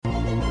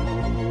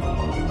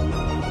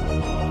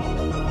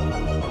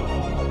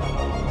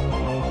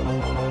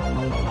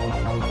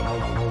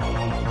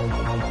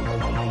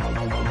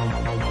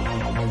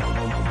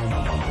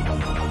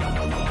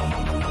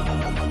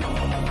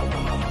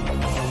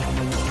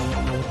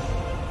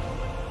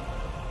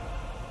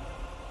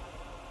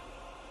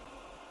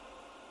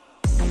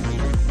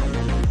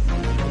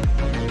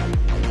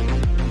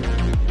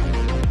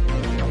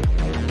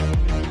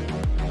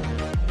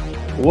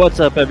What's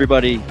up,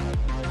 everybody?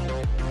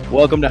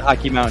 Welcome to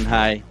Hockey Mountain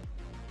High,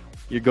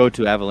 your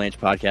go-to Avalanche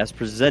podcast,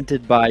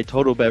 presented by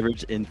Total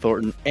Beverage in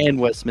Thornton and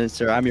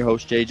Westminster. I'm your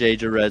host, JJ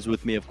Jerez.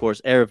 With me, of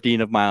course, Arif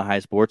Dean of Mile High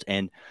Sports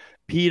and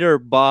Peter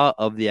Baugh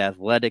of The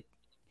Athletic,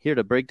 here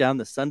to break down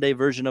the Sunday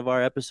version of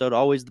our episode,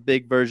 always the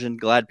big version.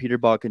 Glad Peter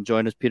Baugh can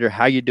join us. Peter,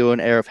 how you doing?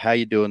 Arif, how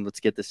you doing? Let's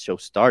get this show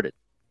started.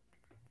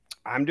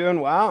 I'm doing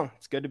well.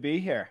 It's good to be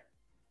here.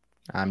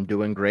 I'm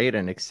doing great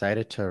and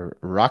excited to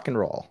rock and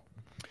roll.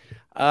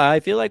 I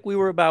feel like we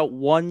were about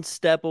one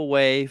step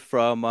away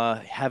from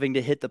having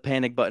to hit the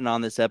panic button on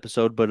this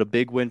episode, but a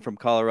big win from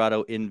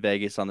Colorado in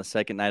Vegas on the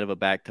second night of a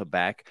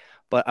back-to-back.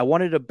 But I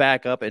wanted to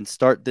back up and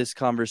start this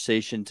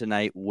conversation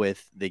tonight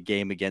with the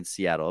game against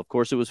Seattle. Of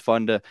course, it was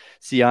fun to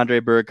see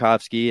Andre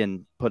Burakovsky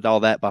and put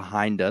all that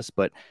behind us,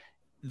 but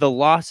the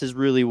loss is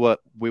really what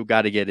we've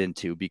got to get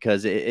into,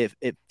 because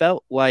it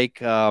felt like,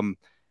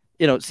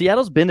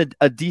 Seattle's been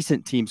a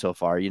decent team so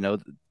far.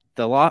 The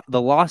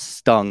loss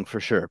stung for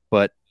sure,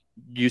 but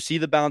you see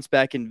the bounce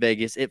back in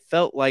Vegas. It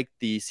felt like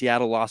the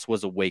Seattle loss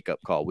was a wake-up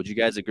call. Would you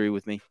guys agree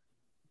with me?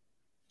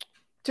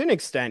 To an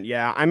extent,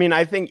 yeah. I mean,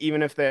 I think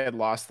even if they had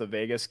lost the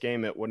Vegas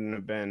game, it wouldn't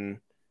have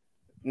been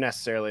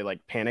necessarily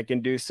like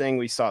panic-inducing.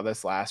 We saw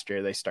this last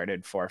year. They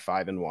started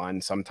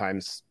 4-5-1.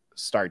 Sometimes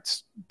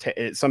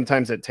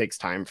it takes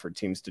time for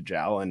teams to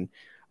gel. And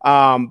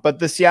but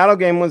the Seattle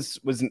game was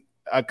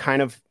a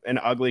kind of an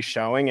ugly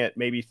showing. It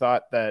maybe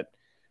thought that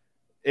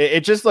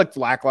it just looked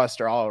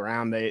lackluster all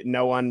around.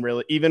 No one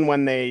really, even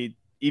when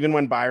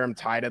Byram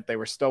tied it, they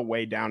were still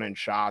way down in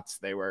shots.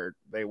 They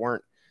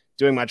weren't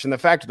doing much. And the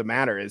fact of the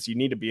matter is, you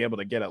need to be able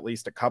to get at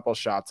least a couple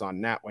shots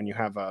on net when you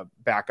have a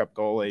backup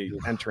goalie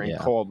entering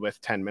cold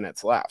with 10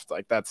 minutes left.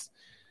 Like, that's,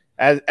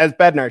 as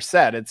Bednar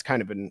said, it's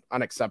kind of an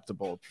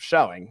unacceptable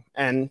showing.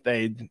 And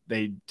they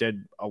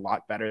did a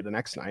lot better the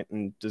next night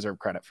and deserve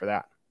credit for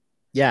that.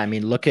 Yeah, I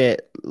mean, look,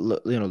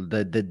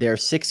 they're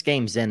 6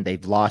 games in,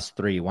 they've lost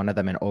 3, one of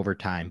them in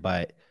overtime.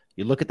 But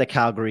you look at the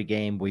Calgary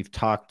game, we've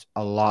talked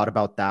a lot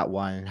about that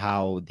one,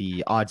 how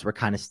the odds were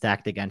kind of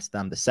stacked against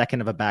them. The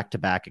second of a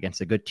back-to-back against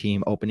a good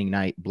team, opening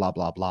night, blah,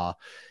 blah, blah.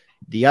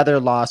 The other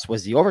loss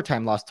was the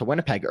overtime loss to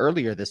Winnipeg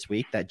earlier this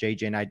week that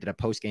JJ and I did a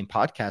post-game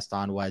podcast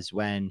on, was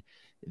when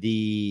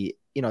the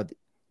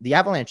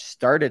Avalanche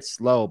started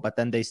slow, but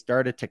then they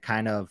started to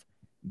kind of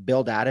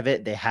build out of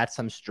it. They had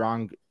some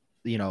strong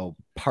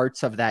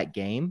parts of that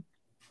game,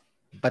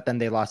 but then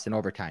they lost in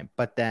overtime.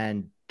 But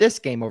then this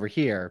game over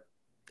here,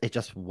 it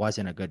just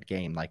wasn't a good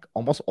game, like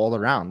almost all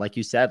around. Like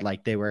you said,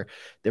 like they were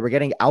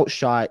getting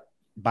outshot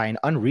by an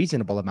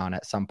unreasonable amount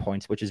at some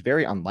points, which is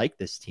very unlike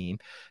this team.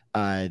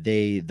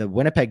 The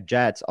Winnipeg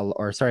Jets,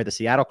 the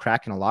Seattle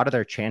Kraken, a lot of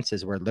their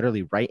chances were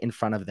literally right in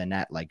front of the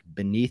net, like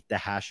beneath the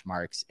hash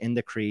marks in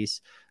the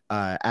crease.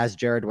 As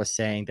Jared was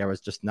saying, there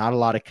was just not a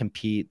lot of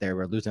compete. They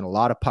were losing a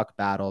lot of puck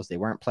battles. They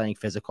weren't playing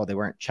physical. They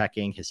weren't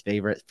checking. His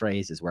favorite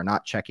phrase is, "We're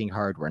not checking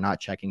hard. We're not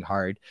checking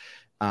hard."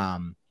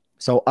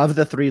 So of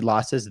the 3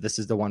 losses, this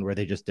is the one where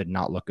they just did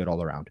not look good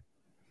all around.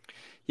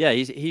 Yeah,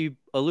 he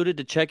alluded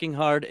to checking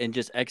hard and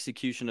just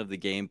execution of the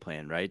game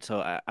plan, right?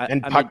 So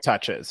puck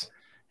touches.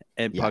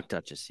 And puck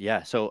touches,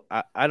 yeah. So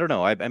I don't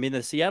know. I mean,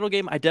 the Seattle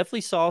game, I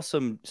definitely saw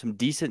some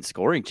decent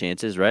scoring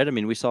chances, right? I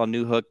mean, we saw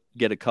Newhook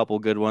get a couple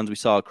good ones. We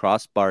saw a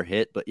crossbar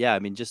hit. But, yeah, I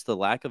mean, just the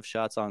lack of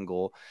shots on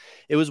goal,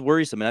 it was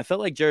worrisome. And I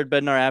felt like Jared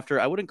Bednar after,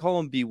 I wouldn't call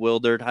him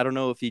bewildered. I don't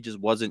know if he just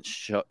wasn't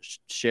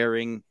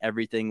sharing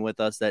everything with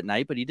us that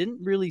night, but he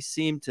didn't really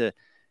seem to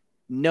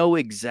know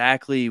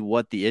exactly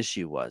what the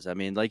issue was. I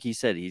mean, like he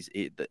said,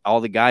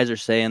 all the guys are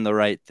saying the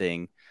right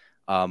thing.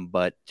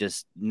 But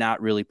just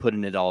not really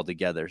putting it all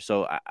together.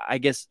 So I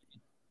guess,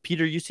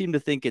 Peter, you seem to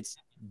think it's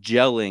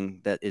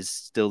gelling that is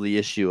still the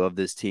issue of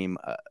this team.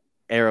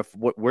 Arif,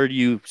 where do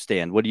you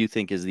stand? What do you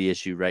think is the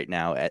issue right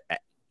now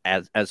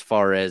as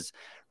far as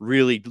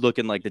really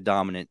looking like the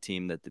dominant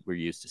team that we're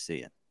used to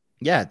seeing?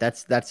 Yeah,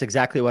 that's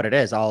exactly what it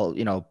is.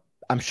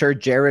 I'm sure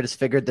Jared has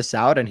figured this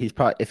out, and he's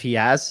not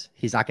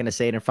going to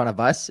say it in front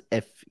of us.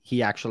 If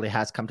he actually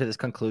has come to this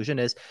conclusion,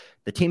 is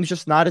the team's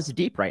just not as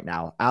deep right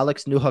now.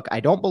 Alex Newhook,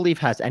 I don't believe,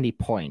 has any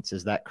points.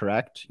 Is that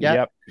correct?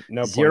 Yep.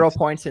 No 0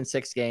 points in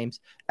 6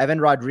 games.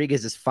 Evan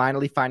Rodriguez is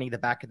finally finding the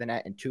back of the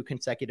net in 2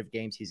 consecutive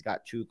games. He's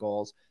got 2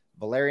 goals.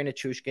 Valeri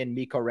Nichushkin,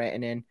 Mikko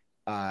Rantanen,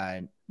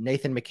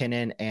 Nathan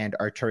McKinnon, and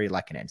Arturi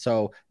Lehkonen.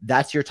 So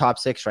that's your top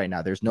 6 right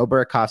now. There's no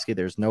Burakovsky,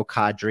 there's no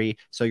Kadri.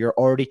 So you're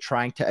already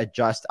trying to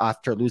adjust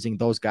after losing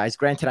those guys.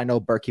 Granted, I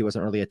know Berkey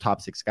wasn't really a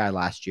top 6 guy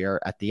last year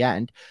at the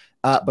end.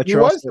 But he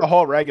was the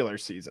whole regular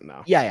season,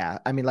 though. Yeah.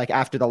 I mean, like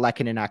after the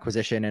Lehkonen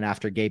acquisition and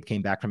after Gabe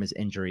came back from his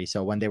injury.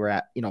 So when they were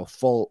at,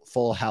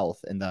 full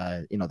health in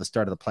the, the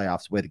start of the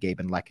playoffs with Gabe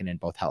and Lehkonen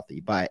both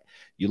healthy. But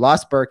you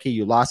lost Berkey,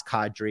 you lost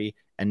Kadri,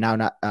 and now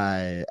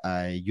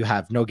you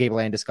have no Gabe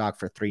Landeskog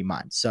for 3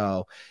 months.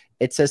 So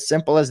it's as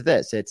simple as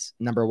this. It's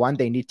number one,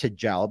 they need to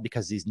gel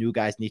because these new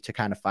guys need to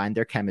kind of find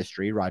their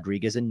chemistry,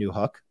 Rodriguez and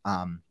Newhook.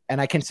 And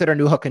I consider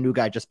Newhook a new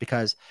guy just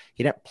because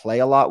he didn't play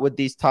a lot with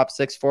these top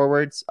 6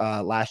 forwards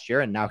last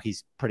year. And now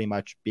he's pretty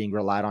much being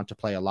relied on to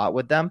play a lot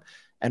with them.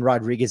 and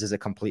Rodriguez is a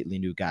completely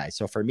new guy.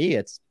 So for me,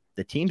 it's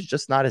the team's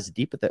just not as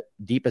deep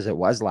as it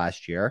was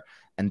last year,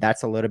 and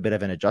that's a little bit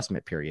of an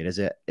adjustment period. Is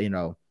it,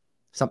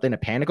 something to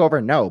panic over?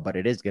 No, but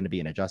it is going to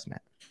be an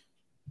adjustment.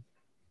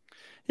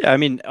 Yeah, I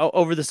mean,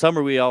 over the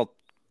summer, we all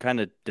kind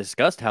of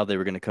discussed how they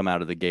were going to come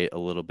out of the gate a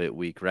little bit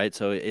weak, right?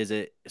 So is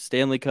it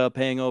Stanley Cup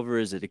hangover?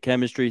 Is it a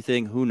chemistry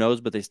thing? Who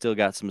knows? But they still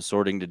got some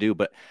sorting to do.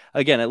 But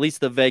again, at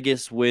least the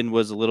Vegas win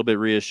was a little bit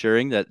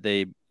reassuring that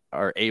they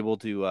are able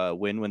to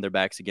win when their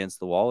back's against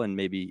the wall and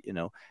maybe,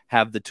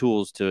 have the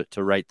tools to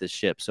right this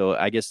ship. So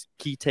I guess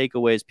key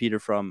takeaways, Peter,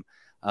 from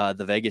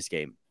the Vegas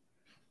game.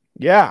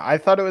 Yeah, I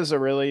thought it was a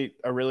really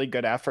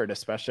good effort,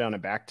 especially on a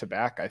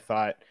back-to-back. I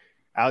thought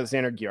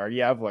Alexander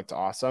Georgiev looked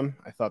awesome.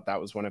 I thought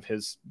that was one of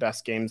his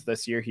best games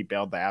this year. He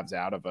bailed the Avs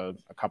out of a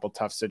couple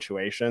tough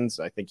situations.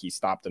 I think he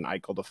stopped an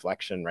Eichel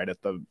deflection right at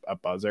a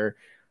buzzer.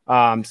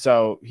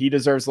 So he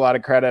deserves a lot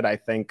of credit. I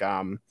think,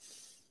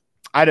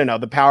 I don't know,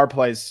 the power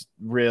play is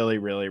really,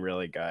 really,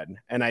 really good.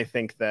 And I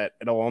think that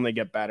it'll only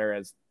get better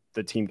as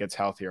the team gets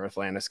healthier with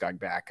Landeskog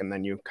back, and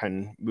then you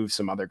can move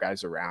some other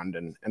guys around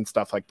and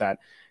stuff like that.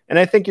 And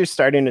I think you're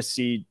starting to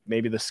see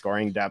maybe the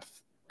scoring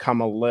depth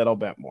come a little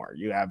bit more.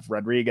 You have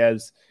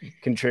Rodriguez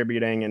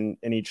contributing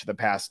in each of the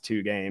past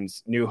 2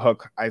 games.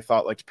 Newhook, I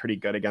thought, looked pretty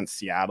good against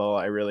Seattle.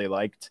 I really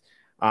liked,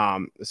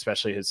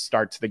 especially his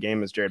start to the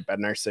game. As Jared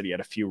Bednar said, he had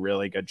a few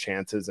really good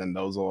chances, and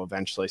those will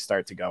eventually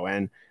start to go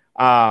in.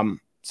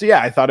 So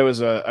yeah, I thought it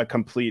was a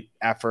complete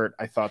effort.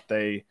 I thought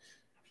they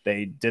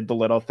did the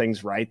little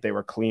things right. They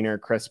were cleaner,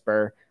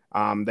 crisper.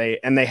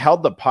 They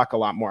held the puck a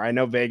lot more. I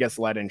know Vegas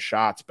let in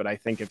shots, but I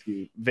think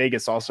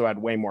Vegas also had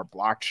way more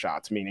blocked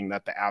shots, meaning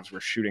that the Avs were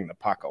shooting the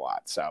puck a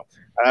lot. So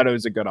I thought it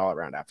was a good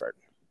all-around effort.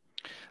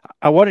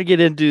 I want to get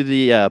into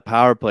the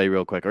power play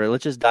real quick, or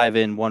let's just dive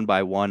in one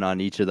by one on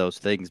each of those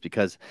things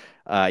because,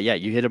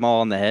 you hit them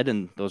all on the head,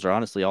 and those are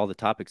honestly all the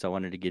topics I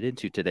wanted to get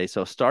into today.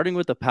 So starting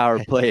with the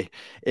power play,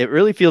 it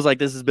really feels like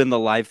this has been the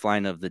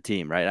lifeline of the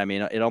team, right? I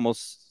mean, it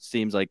almost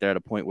seems like they're at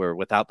a point where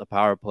without the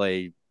power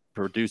play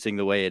producing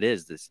the way it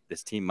is,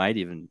 this team might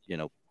even,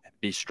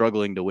 be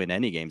struggling to win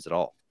any games at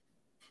all.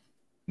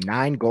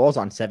 9 goals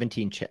on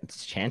 17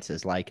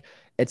 chances. Like,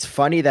 it's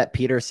funny that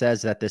Peter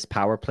says that this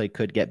power play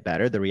could get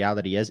better. The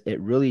reality is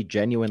it really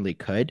genuinely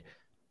could,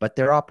 but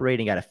they're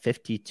operating at a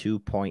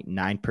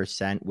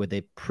 52.9% with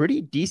a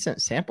pretty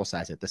decent sample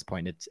size at this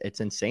point. It's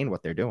insane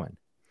what they're doing.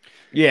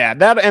 Yeah,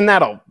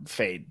 that'll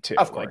fade too.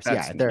 Of course,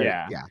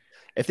 yeah.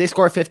 If they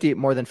score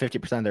more than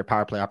 50% of their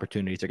power play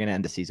opportunities, they're going to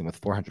end the season with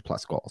 400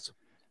 plus goals.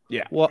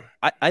 Yeah. Well,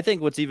 I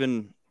think what's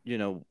even,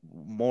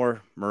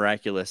 more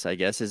miraculous, I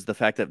guess, is the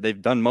fact that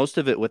they've done most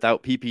of it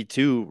without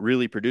PP2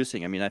 really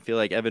producing. I mean, I feel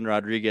like Evan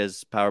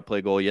Rodriguez's power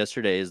play goal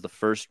yesterday is the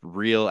first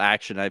real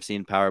action I've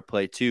seen power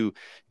play 2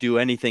 do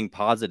anything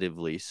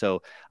positively.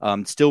 So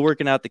still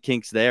working out the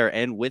kinks there.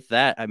 And with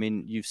that, I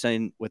mean, you've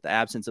seen with the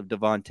absence of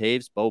Devon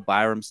Toews, Bo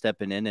Byram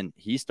stepping in, and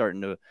he's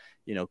starting to,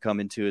 come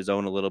into his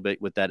own a little bit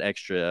with that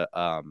extra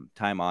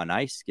time on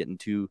ice, getting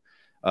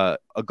a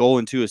goal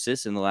and 2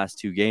 assists in the last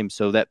 2 games.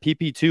 So that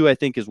PP2, I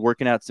think, is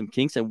working out some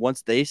kinks. And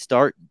once they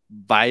start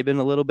vibing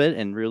a little bit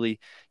and really,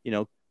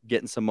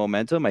 getting some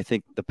momentum, I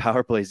think the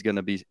power play is going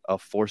to be a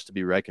force to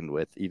be reckoned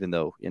with, even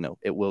though,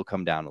 it will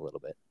come down a little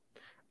bit.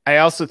 I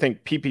also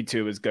think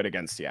PP2 is good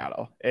against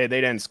Seattle. They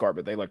didn't score,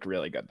 but they looked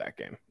really good that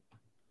game.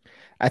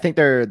 I think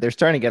they're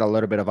starting to get a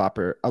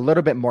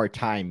little bit more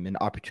time and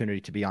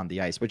opportunity to be on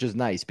the ice, which is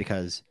nice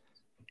because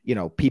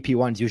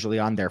PP1's usually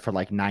on there for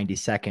like 90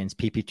 seconds.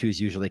 PP2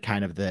 is usually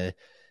kind of the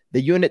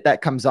unit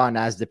that comes on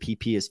as the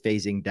PP is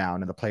phasing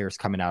down and the player's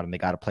coming out and they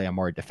got to play a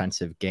more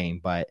defensive game.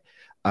 But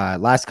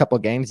last couple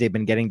of games, they've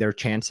been getting their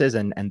chances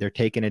and they're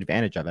taking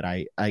advantage of it.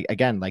 I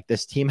again, like,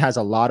 this team has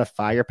a lot of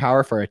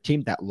firepower. For a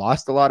team that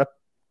lost a lot of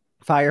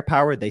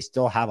firepower, they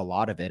still have a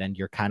lot of it. And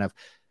you're kind of,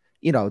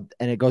 and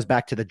it goes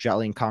back to the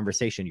gelling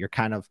conversation. You're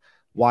kind of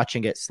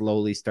watching it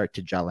slowly start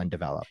to gel and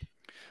develop.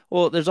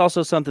 Well, there's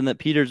also something that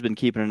Peter's been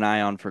keeping an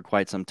eye on for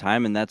quite some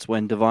time, and that's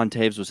when Devon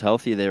Toews was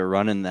healthy, they were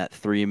running that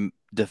 3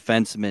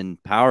 defenseman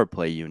power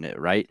play unit,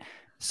 right?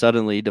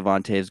 Suddenly,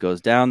 Devon Toews goes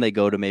down. They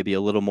go to maybe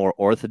a little more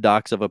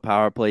orthodox of a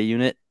power play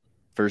unit.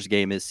 First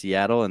game is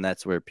Seattle, and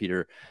that's where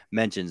Peter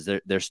mentions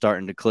they're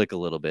starting to click a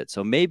little bit.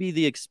 So maybe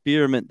the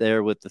experiment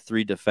there with the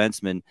 3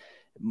 defensemen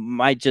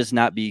might just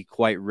not be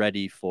quite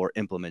ready for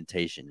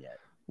implementation yet.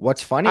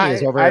 What's funny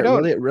is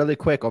really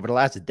quick over the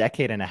last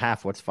decade and a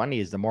half, what's funny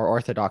is the more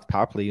orthodox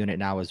power play unit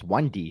now is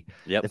 1D.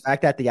 Yep. The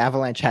fact that the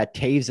Avalanche had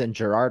Toews and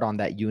Girard on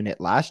that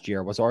unit last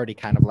year was already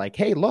kind of like,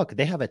 hey, look,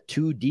 they have a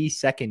 2D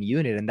second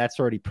unit, and that's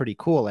already pretty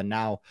cool. And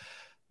now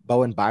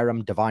Bowen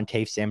Byram, Devon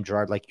Toews, Sam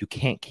Girard, like, you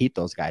can't keep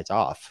those guys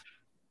off.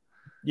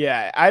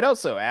 Yeah, I'd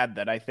also add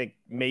that I think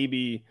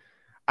maybe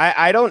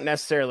I don't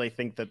necessarily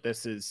think that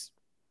this is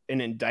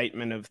an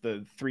indictment of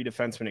the 3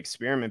 defenseman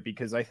experiment,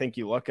 because I think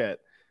you look at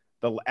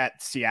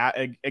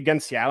Seattle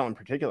against Seattle in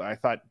particular, I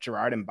thought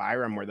Girard and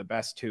Byram were the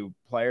best 2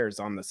 players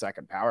on the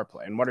second power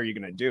play. And what are you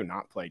going to do?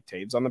 Not play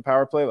Toews on the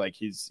power play? Like,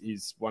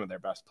 he's one of their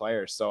best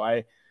players. So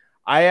I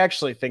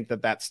actually think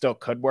that still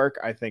could work.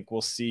 I think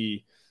we'll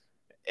see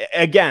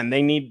again,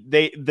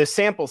 the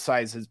sample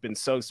size has been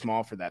so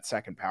small for that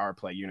second power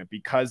play unit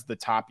because the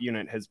top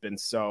unit has been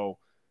so.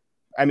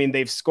 I mean,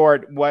 they've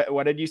scored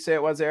what did you say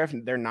it was, Eric?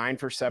 They're 9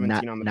 for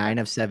 17 on the 9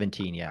 of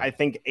 17. Yeah, I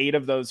think 8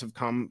 of those have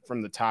come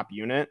from the top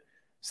unit.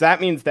 So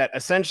that means that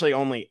essentially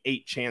only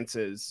 8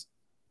 chances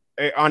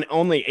on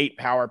only 8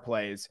 power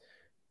plays,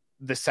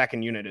 the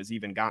second unit has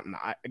even gotten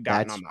on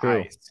the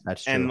ice.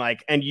 That's true.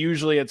 And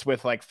usually it's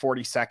with like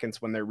 40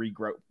 seconds when they're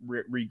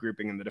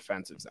regrouping in the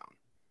defensive zone.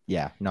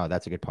 Yeah, no,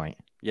 that's a good point.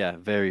 Yeah,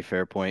 very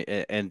fair point.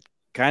 And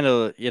kind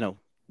of,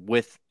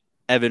 with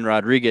Evan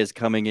Rodriguez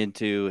coming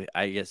into,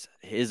 I guess,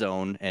 his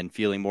own and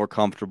feeling more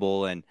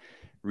comfortable and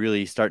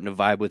really starting to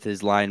vibe with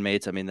his line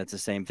mates. I mean, that's the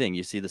same thing.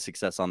 You see the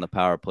success on the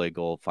power play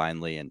goal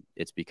finally, and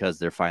it's because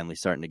they're finally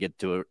starting to get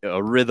to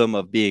a rhythm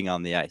of being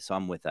on the ice. So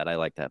I'm with that. I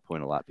like that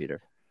point a lot,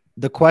 Peter.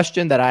 The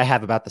question that I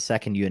have about the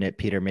second unit,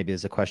 Peter, maybe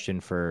is a question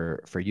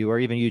for you or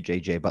even you,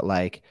 JJ, but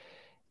like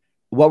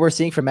what we're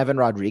seeing from Evan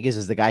Rodriguez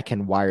is the guy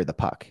can wire the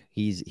puck.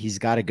 He's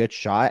got a good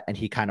shot, and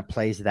he kind of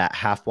plays that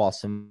half wall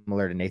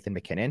similar to Nathan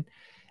MacKinnon.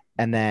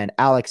 And then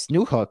Alex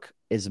Newhook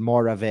is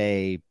more of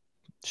a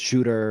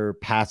shooter,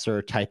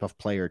 passer type of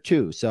player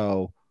too.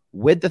 So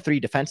with the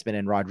 3 defensemen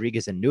and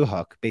Rodriguez and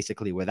Newhook,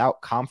 basically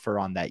without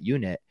Compher on that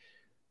unit,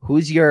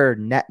 who's your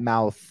net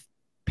mouth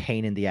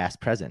pain in the ass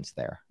presence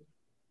there?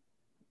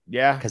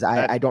 Yeah, because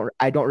I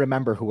don't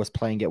remember who was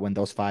playing it when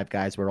those 5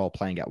 guys were all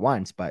playing at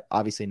once, but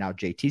obviously now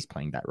JT's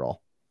playing that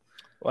role.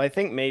 Well, I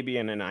think maybe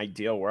in an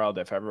ideal world,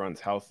 if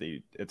everyone's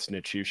healthy, it's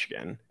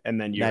Nichushkin, and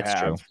then you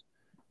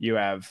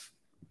have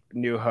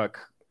Newhook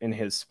in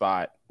his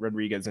spot,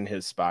 Rodriguez in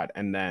his spot,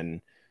 and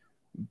then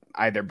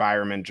either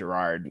Byram and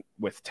Girard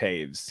with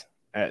Taves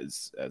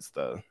as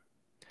the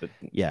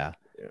yeah.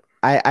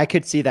 I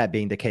could see that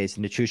being the case.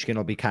 Nichushkin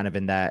will be kind of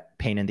in that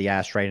pain in the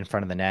ass right in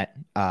front of the net.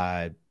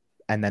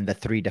 And then the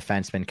 3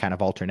 defensemen kind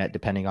of alternate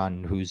depending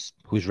on who's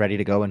ready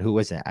to go and who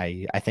isn't.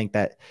 I think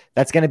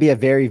that's going to be a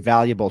very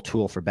valuable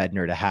tool for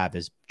Bednar to have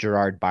is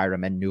Girard,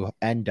 Byram,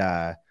 and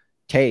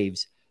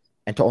Taves,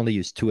 and to only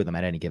use 2 of them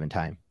at any given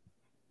time.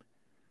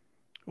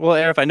 Well,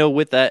 Arif, I know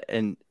with that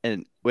and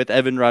with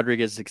Evan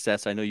Rodriguez's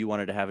success, I know you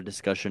wanted to have a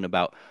discussion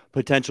about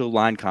potential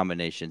line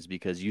combinations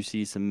because you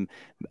see some,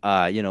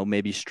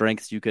 maybe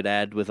strengths you could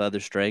add with other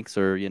strengths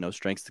or,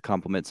 strengths to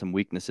complement some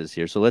weaknesses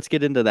here. So let's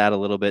get into that a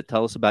little bit.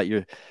 Tell us about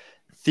your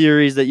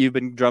theories that you've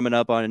been drumming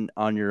up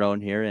on your own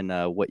here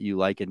and what you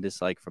like and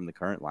dislike from the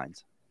current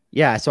lines.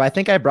 Yeah, so I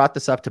think I brought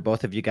this up to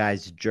both of you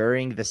guys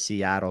during the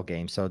Seattle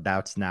game. So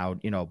that's now,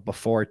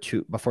 before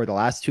the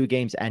last 2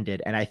 games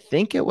ended. And I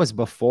think it was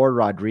before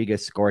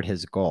Rodriguez scored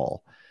his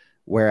goal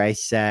where I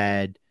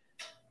said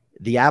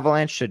the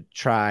Avalanche should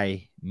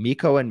try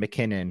Mikko and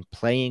MacKinnon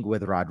playing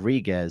with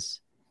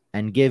Rodriguez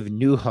and give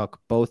Newhook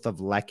both of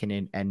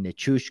Lehkonen and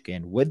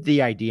Nichushkin with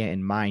the idea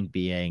in mind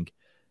being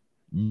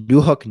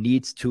Newhook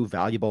needs 2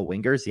 valuable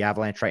wingers. The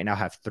Avalanche right now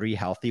have 3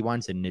 healthy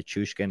ones in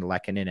Nichushkin,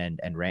 Lehkonen,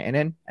 and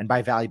Rantanen. And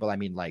by valuable, I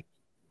mean like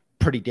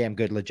pretty damn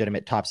good,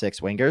 legitimate top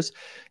 6 wingers.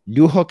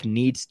 Newhook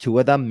needs 2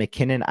 of them.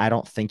 MacKinnon, I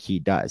don't think he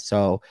does.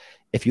 So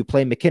if you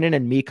play MacKinnon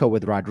and Mikko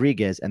with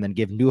Rodriguez and then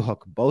give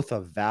Newhook both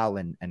of Val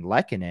and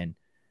Lehkonen,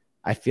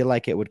 I feel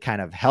like it would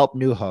kind of help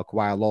Newhook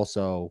while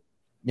also,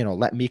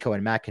 let Mikko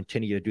and Matt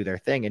continue to do their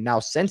thing. And now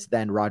since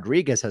then,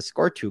 Rodriguez has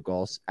scored 2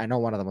 goals. I know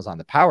one of them was on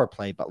the power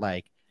play, but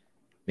like,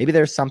 maybe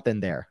there's something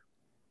there.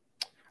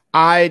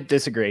 I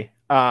disagree.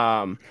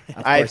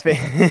 I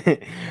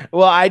think,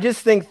 well, I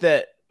just think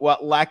that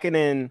what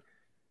Lehkonen's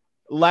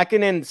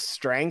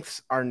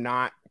strengths are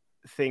not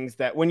things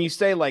that when you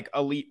say like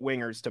elite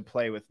wingers to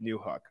play with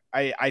Newhook,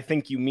 I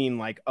think you mean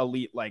like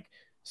elite, like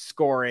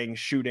scoring,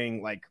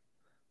 shooting, like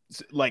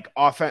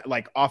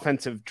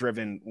offensive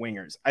driven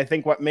wingers. I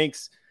think what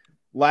makes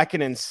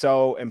Lehkonen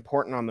so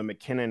important on the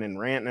MacKinnon and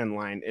Rantanen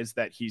line is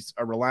that he's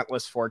a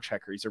relentless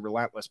forechecker. He's a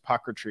relentless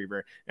puck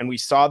retriever. And we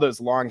saw those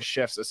long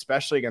shifts,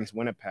 especially against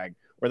Winnipeg,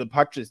 where the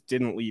puck just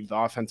didn't leave the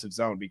offensive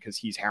zone because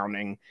he's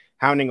hounding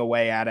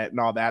away at it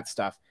and all that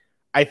stuff.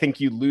 I think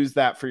you lose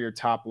that for your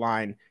top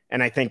line.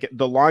 And I think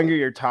the longer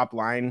your top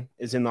line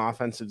is in the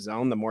offensive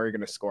zone, the more you're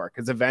going to score.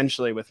 Because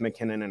eventually with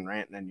MacKinnon and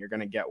Rantanen, you're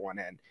going to get one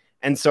in.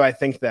 And so I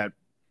think that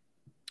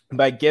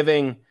by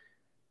giving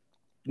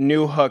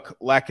Newhook,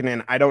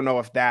 Lehkonen, I don't know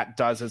if that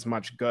does as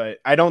much good.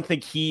 I don't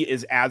think he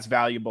is as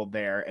valuable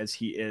there as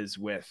he is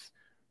with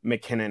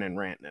MacKinnon and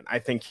Rantanen. I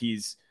think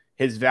his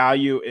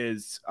value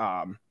is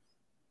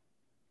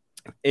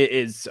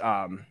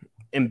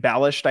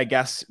embellished, I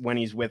guess, when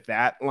he's with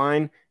that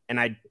line, and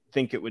I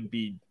think it would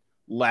be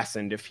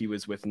lessened if he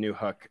was with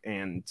Newhook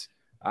and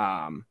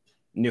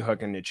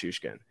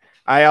Nichushkin.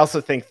 I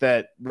also think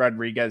that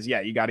Rodriguez,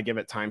 you got to give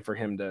it time for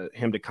him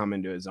to come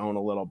into his own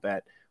a little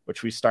bit,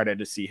 which we started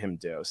to see him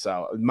do.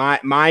 So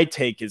my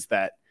take is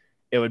that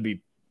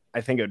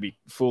I think it would be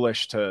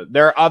foolish to,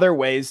 there are other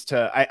ways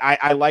to,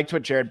 I liked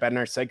what Jared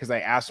Bednar said, because I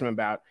asked him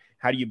about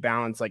how do you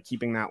balance like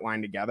keeping that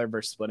line together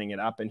versus splitting it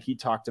up. And he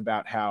talked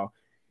about how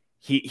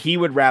he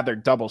would rather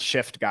double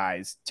shift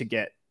guys to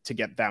get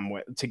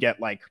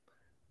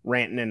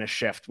ranting in a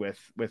shift with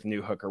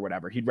Newhook or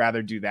whatever. He'd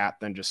rather do that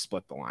than just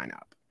split the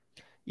lineup.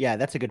 Yeah,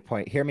 that's a good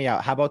point. Hear me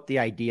out. How about the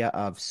idea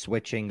of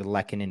switching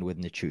Lehkonen with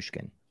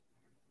Nichushkin?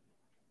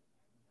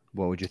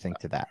 What would you think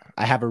to that?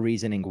 I have a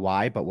reasoning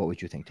why, but what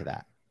would you think to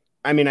that?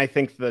 I mean, I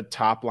think the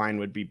top line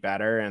would be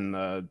better and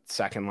the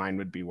second line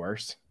would be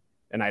worse.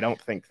 And I don't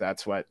think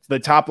that's what the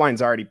top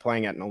line's already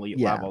playing at an elite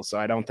level. So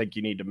I don't think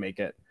you need to make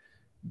it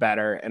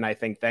better. And I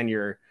think then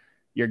you're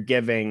just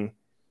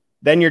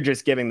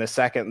giving the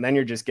second, and then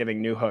you're just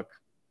giving Newhook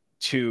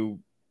two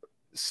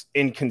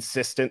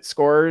inconsistent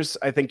scorers.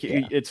 I think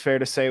it's fair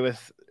to say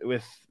with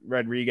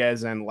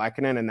Rodriguez and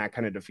Lehkonen, and that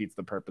kind of defeats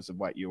the purpose of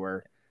what you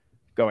were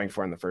going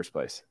for in the first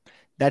place.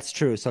 That's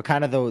true. So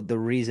kind of the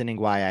reasoning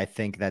why I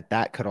think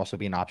that could also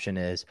be an option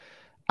is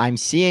I'm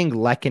seeing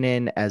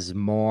Lehkonen as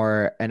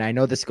more, and I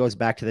know this goes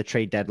back to the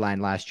trade deadline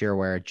last year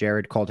where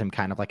Jared called him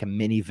kind of like a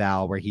mini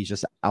Val where he's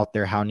just out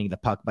there hounding the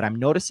puck, but I'm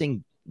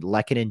noticing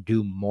Lehkonen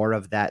do more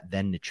of that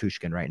than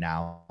Nichushkin right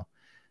now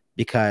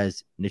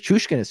because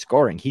Nichushkin is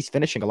scoring. He's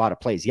finishing a lot of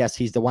plays. Yes,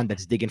 he's the one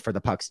that's digging for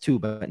the pucks too,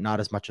 but not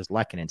as much as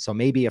Lehkonen. So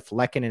maybe if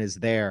Lehkonen is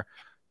there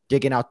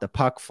digging out the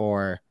puck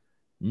for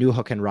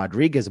Newhook and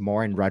Rodriguez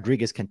more, and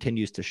Rodriguez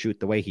continues to shoot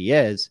the way he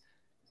is,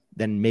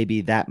 then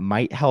maybe that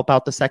might help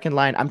out the second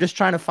line. I'm just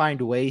trying to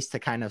find ways to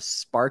kind of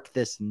spark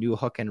this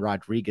Newhook and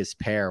Rodriguez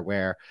pair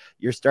where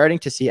you're starting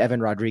to see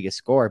Evan Rodriguez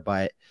score,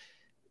 but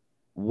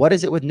what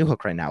is it with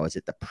Newhook right now? Is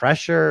it the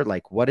pressure?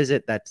 Like, what is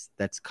it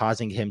that's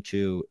causing him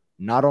to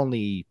not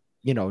only,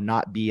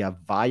 not be a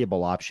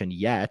viable option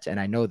yet? And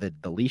I know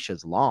that the leash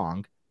is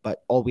long,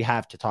 but all we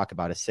have to talk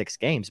about is 6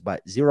 games,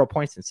 but 0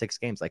 points in 6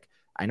 games. Like,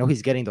 I know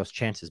he's getting those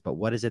chances, but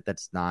what is it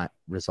that's not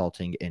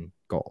resulting in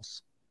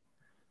goals?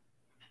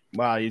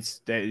 Well,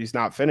 he's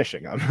not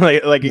finishing them.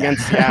 like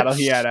against Seattle,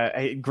 he had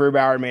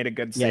Grubauer made a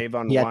good save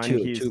on one.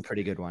 Two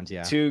pretty good ones.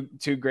 Yeah. Two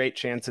great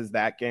chances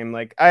that game.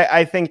 Like,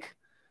 I think,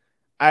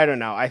 I don't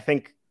know. I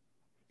think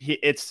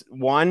it's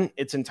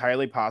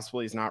entirely possible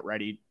he's not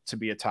ready to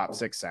be a top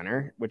 6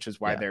 center, which is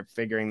why they're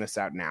figuring this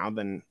out now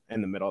than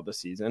in the middle of the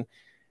season.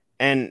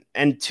 And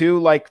 2,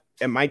 like,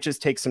 it might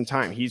just take some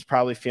time. He's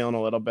probably feeling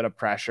a little bit of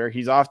pressure.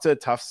 He's off to a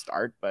tough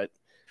start, but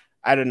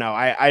I don't know.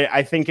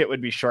 I think it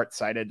would be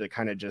short-sighted to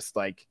kind of just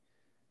like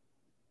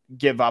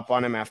give up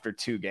on him after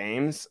 2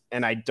 games.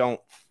 And I don't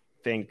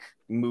think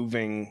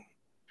breaking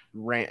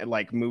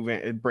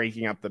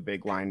up the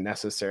big line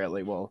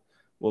necessarily will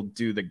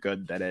do the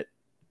good that it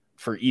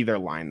for either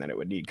line that it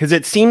would need. Cause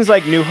it seems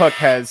like Newhook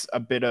has a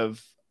bit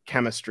of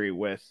chemistry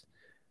with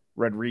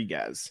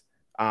Rodriguez.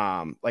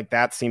 Like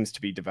that seems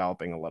to be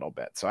developing a little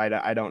bit. So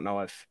I don't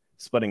know if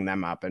splitting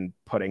them up and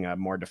putting a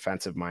more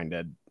defensive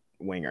minded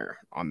winger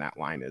on that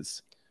line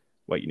is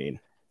what you need.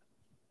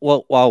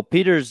 Well, while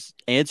Peter's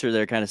answer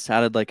there kind of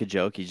sounded like a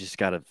joke, he just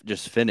got to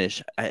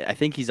finish. I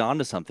think he's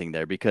onto something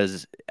there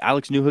because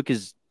Alex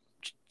Newhook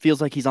feels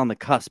like he's on the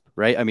cusp,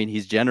 right? I mean,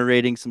 he's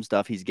generating some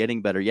stuff. He's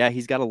getting better. Yeah,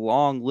 he's got a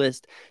long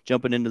list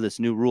jumping into this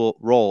new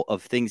role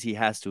of things he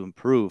has to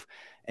improve.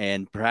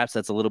 And perhaps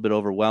that's a little bit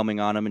overwhelming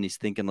on him and he's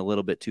thinking a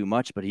little bit too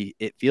much, but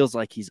it feels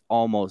like he's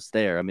almost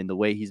there. I mean, the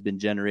way he's been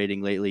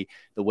generating lately,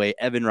 the way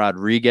Evan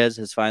Rodriguez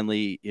has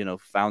finally,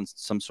 found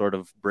some sort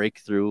of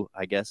breakthrough,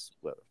 I guess,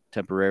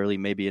 temporarily,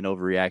 maybe an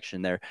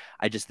overreaction there.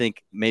 I just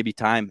think maybe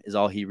time is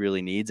all he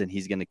really needs, and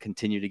he's going to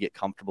continue to get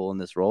comfortable in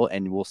this role,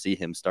 and we'll see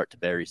him start to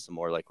bury some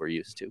more like we're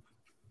used to.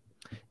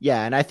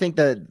 Yeah, and I think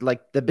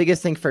the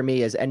biggest thing for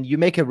me is, and you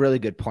make a really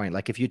good point,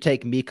 like if you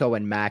take Mikko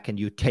and Mac and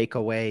you take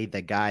away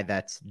the guy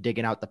that's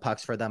digging out the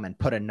pucks for them and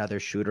put another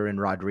shooter in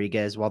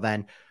Rodriguez, well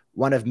then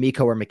one of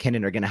Mikko or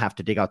McKinnon are going to have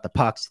to dig out the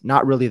pucks.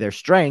 Not really their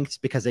strengths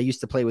because they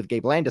used to play with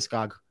Gabe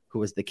Landeskog, who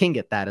was the king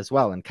at that as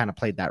well and kind of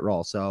played that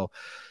role. So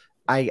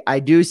I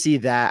do see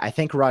that. I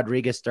think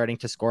Rodriguez starting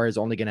to score is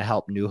only going to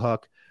help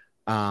Newhook.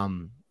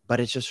 But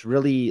it's just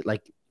really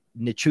like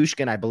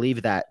Nichushkin, I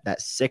believe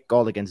that sick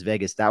goal against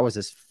Vegas, that was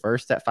his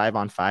first at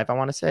 5-on-5, I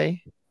want to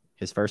say.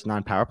 His first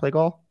non-power play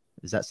goal.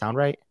 Does that sound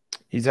right?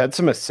 He's had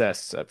some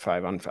assists at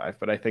 5-on-5,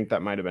 but I think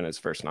that might have been his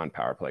first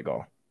non-power play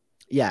goal.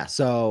 Yeah.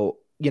 So,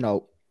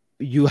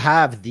 you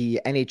have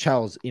the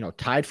NHL's,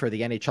 tied for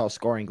the NHL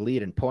scoring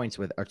lead in points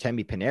with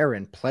Artemi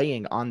Panarin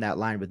playing on that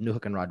line with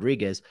Newhook and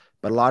Rodriguez,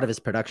 but a lot of his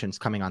production's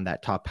coming on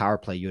that top power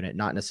play unit,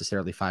 not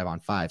necessarily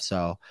 5-on-5.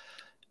 So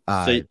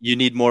you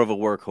need more of a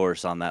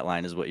workhorse on that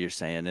line is what you're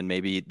saying. And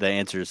maybe the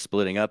answer is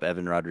splitting up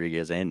Evan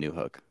Rodriguez and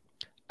Newhook.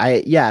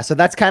 So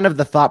that's kind of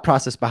the thought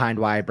process behind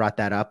why I brought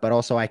that up, but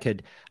also I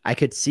could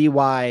see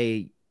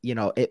why,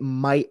 it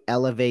might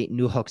elevate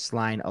Newhook's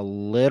line a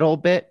little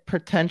bit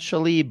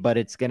potentially, but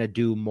it's going to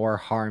do more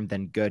harm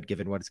than good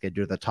given what it's going to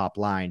do to the top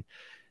line.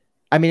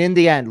 I mean, in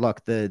the end,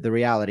 look, the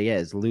reality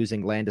is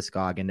losing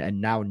Landeskog and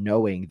now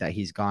knowing that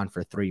he's gone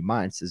for 3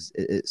 months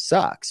it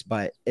sucks,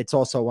 but it's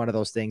also one of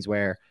those things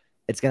where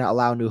it's going to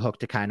allow Newhook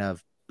to kind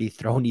of be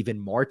thrown even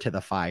more to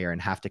the fire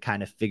and have to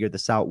kind of figure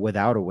this out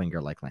without a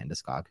winger like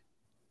Landeskog.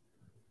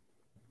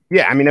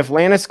 Yeah, I mean, if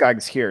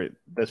Landeskog's here,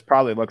 this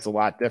probably looks a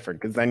lot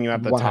different because then you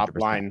have the 100%. Top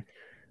line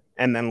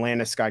and then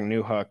Landeskog,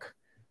 Newhook,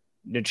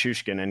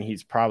 Nichushkin, and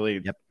he's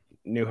probably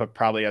Newhook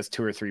probably has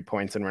 2 or 3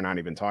 points, and we're not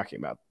even talking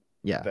about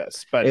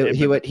this. But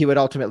he would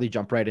ultimately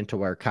jump right into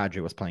where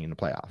Kadri was playing in the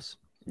playoffs.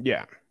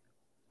 Yeah.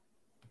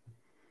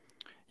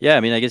 Yeah, I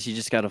mean, I guess you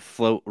just got to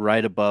float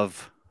right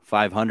above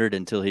 500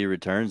 until he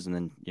returns, and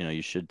then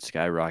you should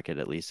skyrocket,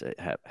 at least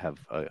have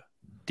a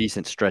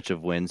decent stretch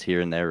of wins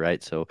here and there,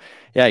 right? So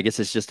yeah, I guess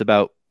it's just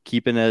about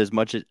keeping as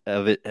much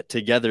of it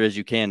together as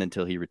you can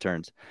until he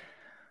returns.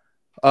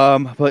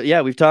 But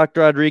yeah, we've talked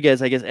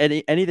Rodriguez. I guess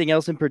anything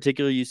else in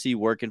particular you see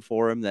working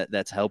for him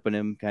that's helping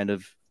him kind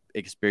of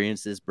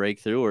experience this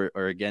breakthrough,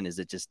 or again, is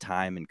it just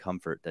time and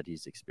comfort that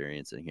he's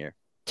experiencing here?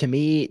 To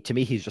me,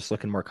 he's just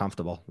looking more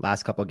comfortable.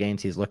 Last couple of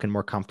games, he's looking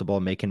more comfortable,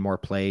 making more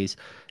plays.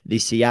 The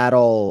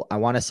Seattle, I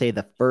want to say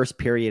the first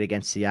period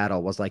against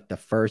Seattle was like the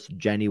first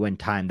genuine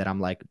time that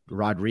I'm like,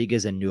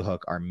 Rodriguez and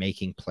Newhook are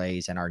making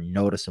plays and are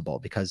noticeable,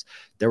 because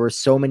there were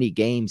so many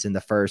games in the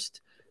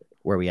first,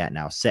 where are we at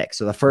now? 6.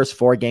 So the first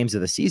 4 games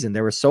of the season,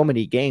 there were so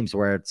many games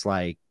where it's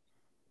like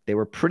they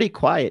were pretty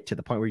quiet to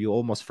the point where you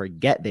almost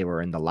forget they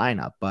were in the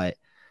lineup. But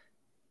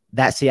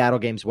that Seattle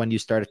game's when you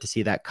started to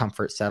see that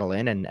comfort settle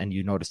in, and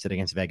you noticed it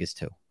against Vegas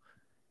too.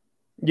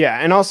 Yeah,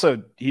 and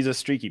also he's a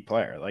streaky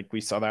player. Like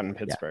we saw that in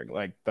Pittsburgh. Yeah.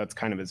 Like that's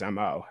kind of his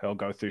MO. He'll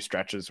go through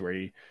stretches where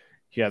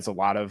he has a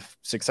lot of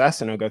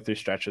success, and he'll go through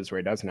stretches where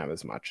he doesn't have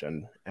as much.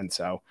 And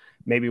so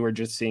maybe we're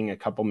just seeing a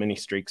couple mini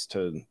streaks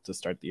to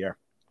start the year.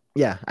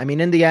 Yeah, I mean,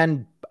 in the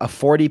end, a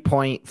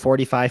 40-point,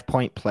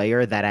 45-point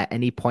player that at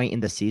any point in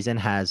the season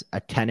has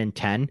a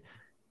 10-10,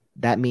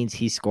 that means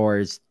he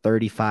scores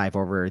 35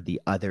 over the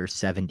other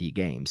 70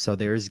 games. So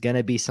there's going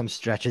to be some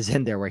stretches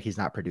in there where he's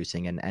not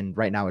producing. And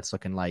right now it's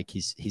looking like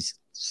he's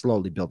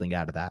slowly building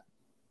out of that.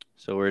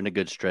 So we're in a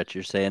good stretch,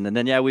 you're saying. And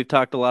then, yeah, we've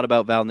talked a lot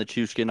about Val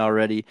Nichushkin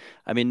already.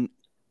 I mean,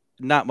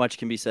 not much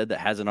can be said that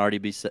hasn't already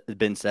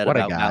been said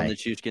about Val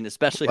Nichushkin,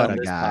 especially on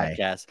this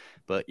podcast.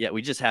 But yeah,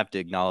 we just have to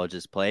acknowledge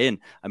his play. And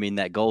I mean,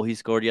 that goal he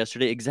scored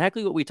yesterday,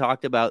 exactly what we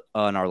talked about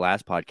on our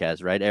last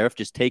podcast, right? Arif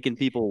just taking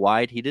people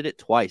wide. He did it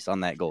twice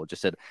on that goal.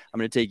 Just said, I'm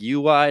going to take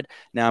you wide.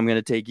 Now I'm going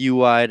to take you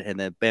wide. And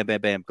then bam,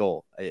 bam, bam,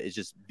 goal. It's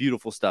just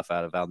beautiful stuff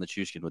out of Val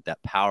Nichushkin with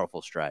that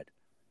powerful stride.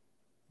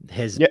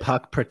 His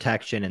puck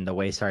protection and the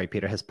way,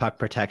 his puck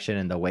protection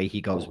and the way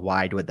he goes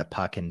wide with the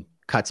puck and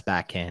cuts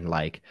back in,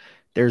 like,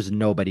 there's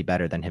nobody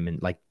better than him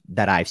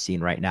that I've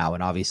seen right now.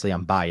 And obviously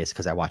I'm biased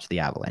because I watched the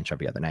Avalanche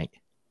every other night.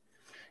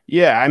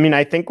 Yeah. I mean,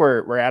 I think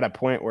we're at a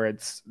point where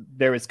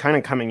there was kind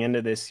of coming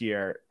into this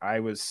year. I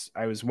was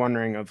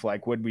wondering of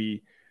like, would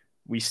we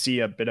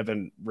see a bit of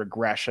a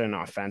regression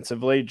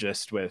offensively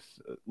just with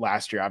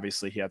last year?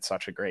 Obviously he had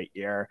such a great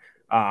year.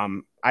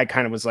 I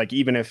kind of was like,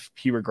 even if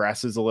he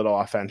regresses a little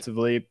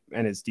offensively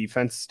and his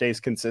defense stays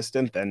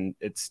consistent, then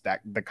it's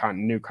that the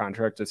new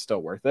contract is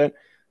still worth it.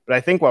 But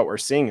I think what we're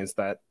seeing is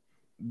that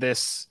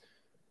this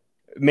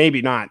maybe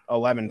not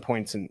 11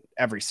 points in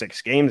every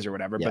 6 games or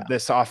whatever, but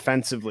this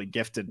offensively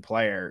gifted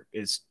player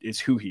is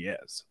who he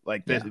is.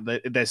 Like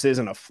this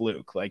isn't a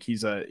fluke. Like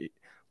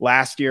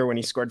last year when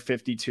he scored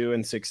 52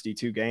 in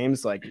 62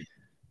 games, like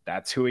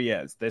that's who he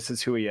is. This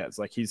is who he is.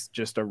 Like he's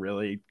just a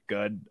really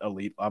good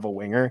elite level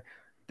winger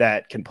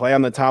that can play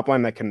on the top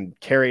line, that can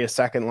carry a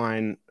second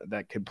line,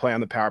 that can play on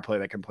the power play,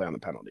 that can play on the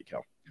penalty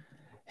kill.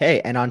 Hey,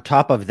 and on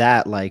top of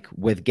that, like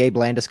with Gabe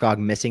Landeskog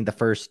missing the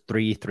first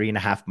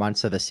 3.5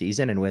 months of the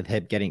season, and with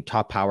him getting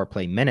top power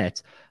play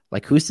minutes,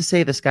 like who's to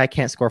say this guy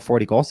can't score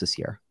 40 goals this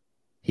year?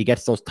 He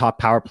gets those top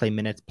power play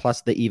minutes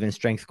plus the even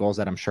strength goals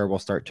that I'm sure will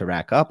start to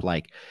rack up.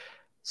 Like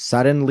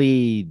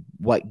suddenly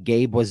what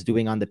Gabe was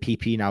doing on the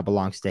PP now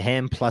belongs to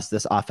him, plus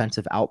this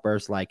offensive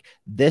outburst, like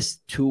this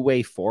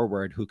two-way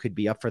forward who could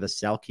be up for the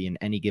Selke in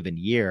any given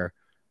year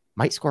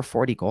might score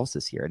 40 goals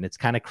this year. And it's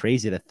kind of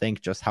crazy to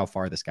think just how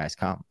far this guy's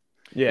come.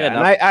 Yeah, and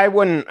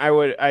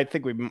I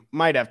think we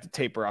might have to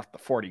taper off the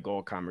 40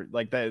 goal comment.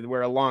 Like that,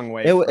 we're a long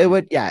way.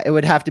 It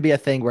would have to be a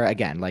thing where,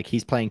 again, like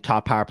he's playing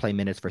top power play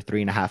minutes for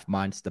 3.5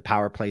 months. The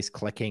power play's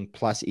clicking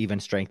plus even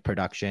strength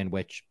production,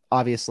 which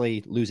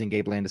obviously losing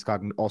Gabe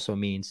Landeskog also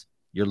means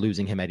you're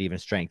losing him at even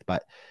strength.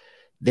 But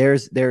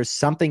there's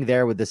something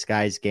there with this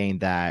guy's game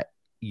that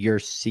you're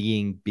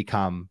seeing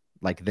become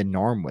like the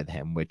norm with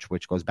him, which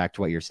goes back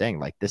to what you're saying.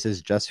 Like this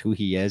is just who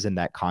he is, and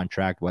that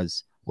contract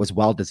was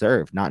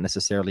well-deserved, not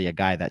necessarily a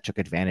guy that took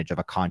advantage of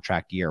a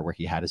contract year where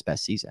he had his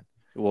best season.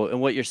 Well,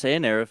 and what you're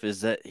saying, Arif,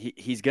 is that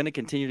he's going to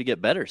continue to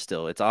get better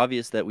still. It's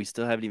obvious that we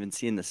still haven't even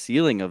seen the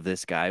ceiling of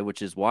this guy,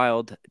 which is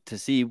wild to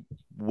see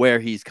where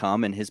he's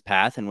come and his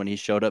path. And when he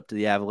showed up to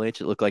the Avalanche,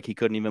 it looked like he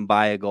couldn't even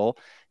buy a goal.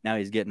 Now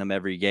he's getting them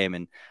every game.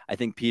 And I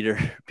think, Peter,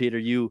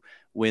 you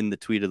win the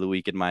tweet of the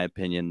week, in my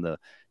opinion. The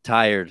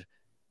tired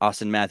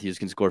Auston Matthews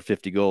can score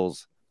 50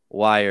 goals.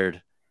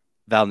 Wired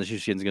Val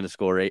Nichushkin's going to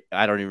score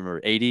I don't even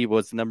remember 80.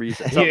 What's the number you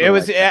said? It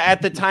was like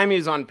at the time he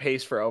was on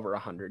pace for over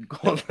 100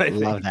 goals.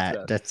 Love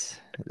that. So.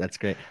 That's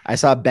great. I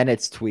saw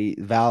Bennett's tweet.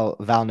 Val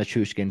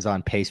Nichushkin's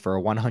on pace for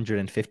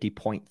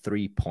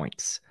 150.3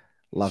 points.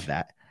 Love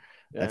that.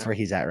 That's where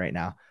he's at right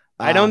now.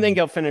 I don't think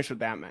he'll finish with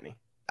that many.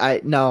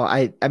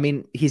 I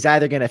mean, he's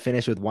either going to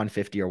finish with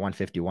 150 or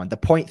 151. The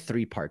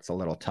 0.3 part's a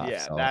little tough. Yeah,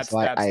 So, that's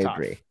I tough.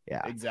 agree.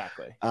 Yeah,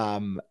 exactly.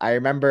 I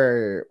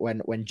remember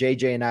when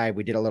JJ and I,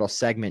 we did a little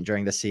segment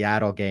during the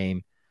Seattle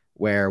game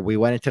where we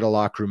went into the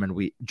locker room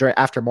and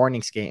after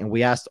morning skate, and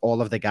we asked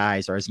all of the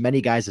guys, or as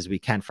many guys as we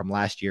can from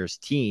last year's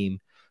team,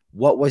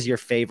 what was your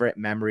favorite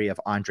memory of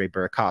Andre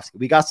Burakovsky?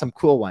 We got some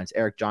cool ones.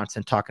 Eric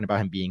Johnson talking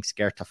about him being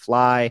scared to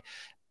fly.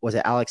 Was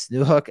it Alex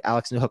Newhook?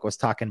 Alex Newhook was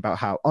talking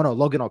about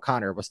Logan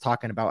O'Connor was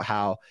talking about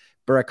how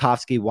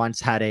Burakovsky once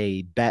had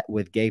a bet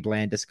with Gabe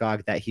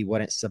Landeskog that he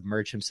wouldn't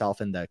submerge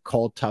himself in the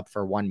cold tub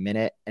for 1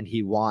 minute, and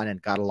he won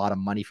and got a lot of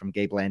money from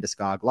Gabe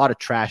Landeskog. A lot of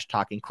trash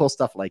talking, cool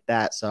stuff like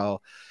that. So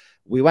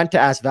we went to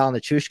ask Val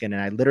Nichushkin, and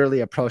I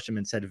literally approached him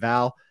and said,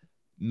 Val,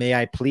 may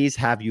I please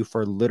have you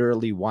for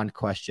literally one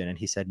question? And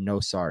he said, no,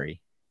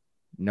 sorry,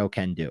 no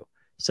can do.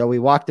 So we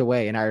walked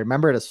away, and I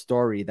remembered a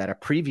story that a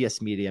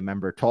previous media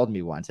member told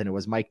me once, and it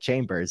was Mike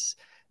Chambers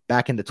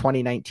back in the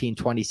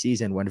 2019-20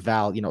 season when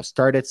Val,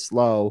 started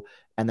slow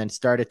and then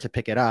started to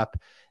pick it up.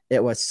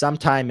 It was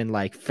sometime in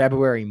like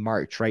February,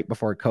 March, right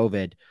before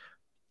COVID.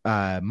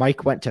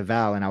 Mike went to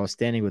Val, and I was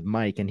standing with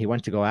Mike, and he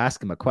went to go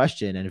ask him a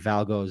question, and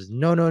Val goes,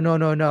 no.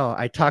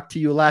 I talked to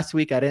you last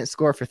week. I didn't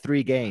score for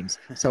 3 games.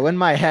 So in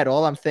my head,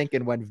 all I'm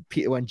thinking when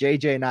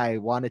JJ and I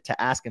wanted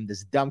to ask him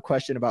this dumb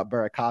question about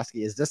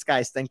Burakovsky is this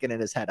guy's thinking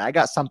in his head, I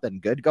got something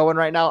good going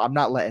right now. I'm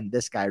not letting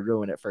this guy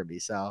ruin it for me.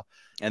 So,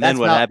 and then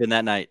what happened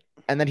that night?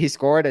 And then he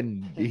scored,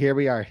 and here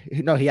we are.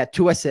 No, he had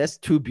 2 assists,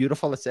 2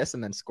 beautiful assists,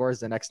 and then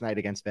scores the next night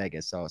against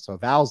Vegas. So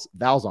Val's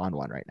on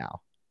one right now.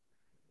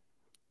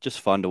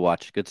 Just fun to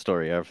watch. Good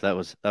story, Irv. That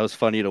was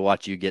funny to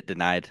watch you get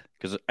denied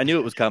because I knew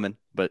it was coming,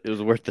 but it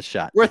was worth the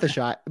shot. Worth a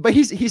shot. But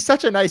he's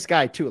such a nice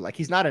guy too. Like,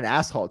 he's not an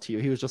asshole to you.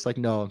 He was just like,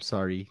 no, I'm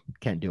sorry,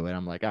 can't do it.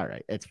 I'm like, all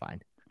right, it's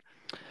fine.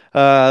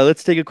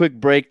 Let's take a quick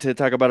break to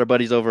talk about our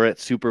buddies over at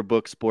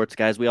Superbook Sports,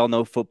 guys. We all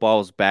know football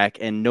is back,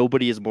 and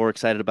nobody is more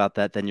excited about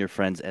that than your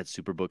friends at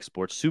Superbook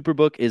Sports.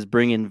 Superbook is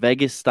bringing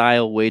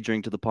Vegas-style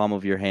wagering to the palm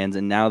of your hands,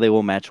 and now they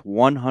will match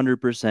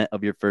 100%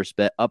 of your first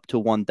bet up to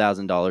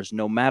 $1,000,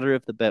 no matter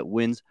if the bet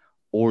wins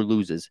or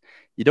loses.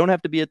 You don't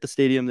have to be at the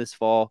stadium this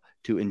fall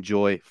to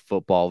enjoy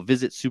football.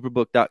 Visit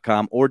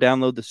superbook.com or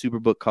download the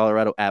Superbook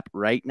Colorado app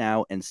right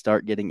now and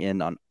start getting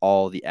in on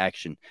all the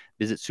action.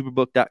 Visit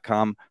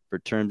superbook.com for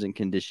terms and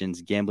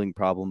conditions. Gambling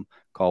problem,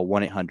 call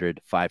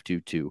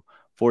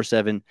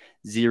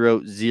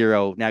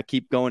 1-800-522-4700. Now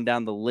keep going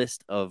down the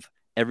list of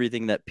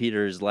everything that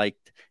Peter has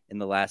liked in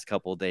the last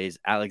couple of days.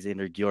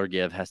 Alexander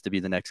Georgiev has to be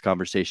the next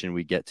conversation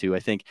we get to. I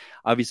think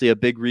obviously a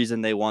big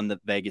reason they won the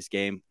Vegas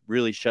game,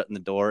 really shutting the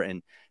door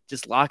and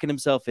just locking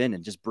himself in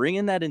and just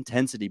bringing that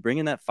intensity,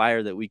 bringing that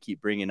fire that we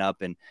keep bringing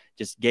up, and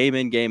just game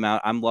in, game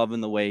out. I'm loving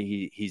the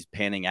way he's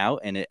panning out,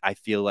 and I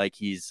feel like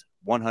he's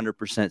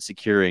 100%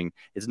 securing.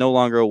 It's no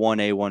longer a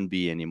 1A,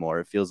 1B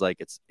anymore. It feels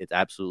like it's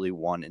absolutely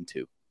 1 and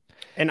 2.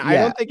 And I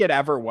don't think it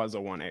ever was a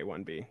 1A,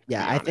 1B.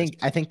 Yeah,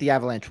 I think the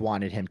Avalanche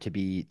wanted him to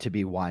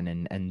be 1,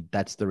 and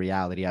that's the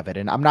reality of it.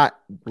 And I'm not,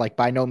 like,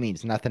 by no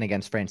means nothing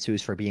against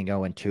Francouz for being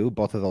 0-2.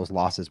 Both of those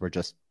losses were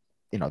just,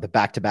 the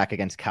back-to-back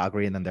against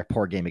Calgary and then their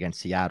poor game against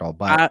Seattle.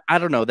 But I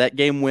don't know, that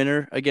game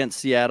winner against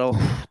Seattle,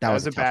 that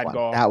was a bad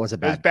goal. That was a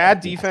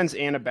bad defense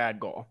and a bad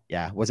goal.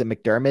 Yeah, was it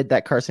McDermott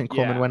that Carson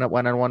Coleman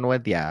went on one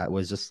with? Yeah, it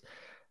was just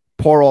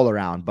poor all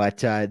around. But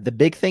the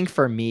big thing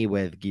for me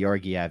with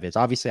Georgiev is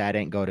obviously I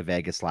didn't go to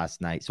Vegas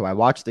last night, so I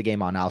watched the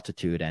game on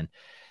altitude, and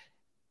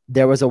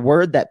there was a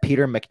word that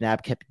Peter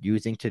McNabb kept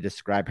using to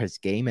describe his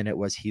game, and it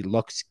was he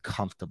looks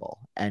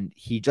comfortable. And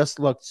he just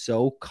looked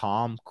so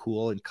calm,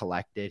 cool, and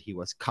collected. He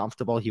was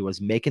comfortable. He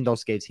was making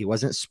those saves. He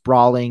wasn't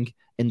sprawling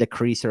in the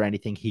crease or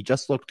anything. He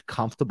just looked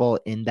comfortable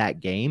in that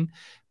game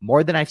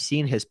more than I've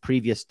seen his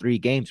previous 3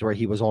 games where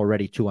he was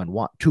already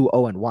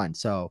 2-0-1.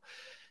 So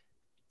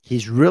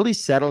he's really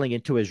settling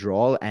into his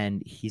role,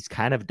 and he's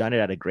kind of done it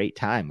at a great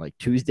time. Like,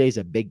 Tuesday's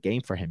a big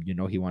game for him.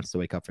 He wants to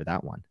wake up for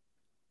that one.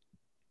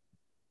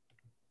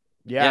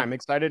 Yeah, I'm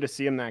excited to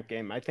see him that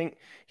game. I think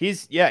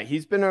he's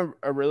been a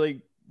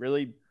really,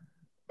 really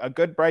a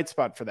good bright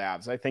spot for the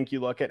Avs. I think you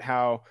look at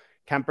how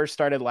Kemper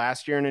started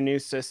last year in a new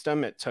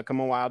system. It took him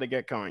a while to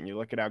get going. You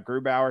look at how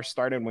Grubauer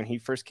started when he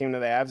first came to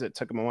the Avs. It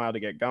took him a while to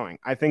get going.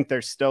 I think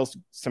there's still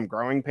some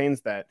growing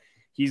pains that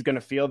he's going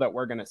to feel that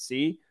we're going to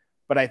see.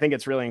 But I think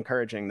it's really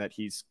encouraging that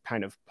he's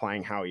kind of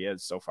playing how he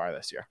is so far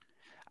this year.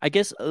 I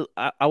guess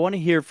I want to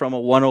hear from a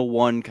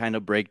 101 kind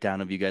of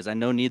breakdown of you guys. I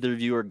know neither of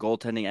you are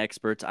goaltending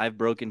experts. I've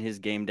broken his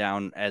game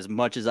down as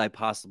much as I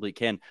possibly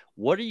can.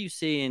 What are you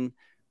seeing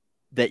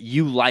that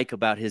you like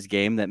about his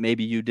game that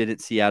maybe you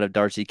didn't see out of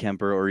Darcy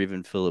Kemper or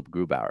even Philip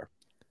Grubauer?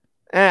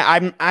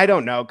 I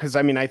don't know, because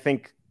I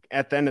think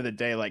at the end of the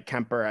day, like,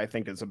 Kemper, I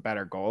think is a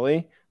better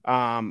goalie.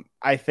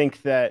 I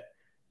think that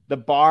the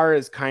bar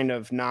is kind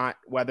of not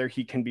whether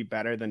he can be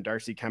better than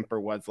Darcy Kemper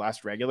was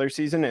last regular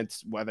season.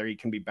 It's whether he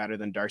can be better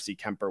than Darcy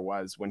Kemper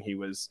was when he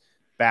was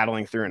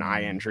battling through an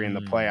eye injury in the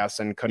playoffs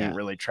and couldn't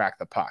really track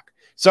the puck.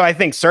 So I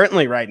think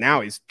certainly right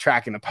now he's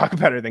tracking the puck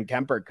better than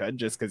Kemper could,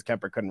 just because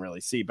Kemper couldn't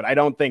really see. But I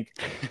don't think,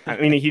 I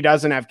mean, he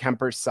doesn't have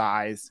Kemper's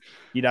size.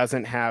 He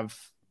doesn't have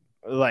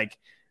like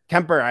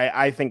Kemper,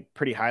 I think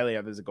pretty highly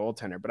of as a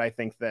goaltender, but I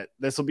think that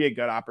this will be a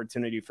good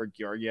opportunity for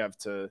Georgiev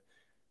to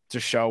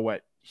show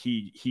what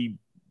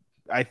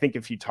I think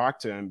if you talk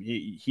to him,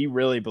 he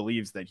really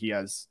believes that he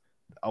has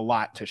a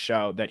lot to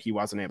show that he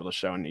wasn't able to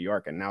show in New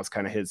York. And now it's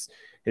kind of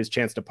his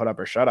chance to put up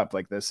or shut up.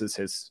 Like this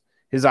is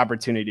his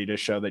opportunity to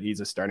show that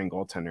he's a starting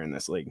goaltender in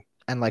this league.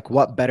 And like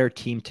what better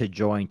team to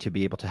join to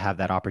be able to have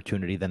that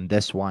opportunity than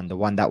this one, the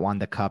one that won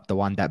the cup, the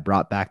one that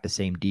brought back the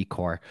same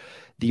decor.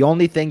 The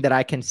only thing that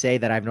I can say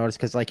that I've noticed,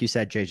 because like you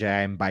said,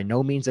 JJ, I'm by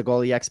no means a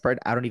goalie expert.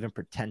 I don't even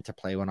pretend to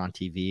play one on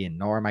TV, and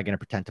nor am I going to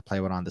pretend to play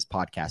one on this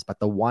podcast. But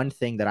the one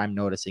thing that I'm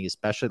noticing,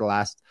 especially the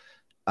last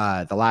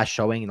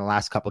showing in the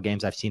last couple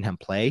games I've seen him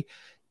play,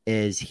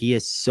 is he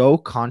is so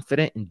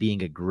confident in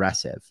being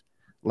aggressive,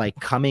 like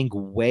coming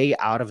way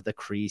out of the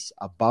crease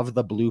above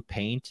the blue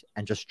paint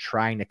and just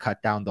trying to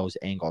cut down those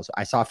angles.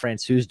 I saw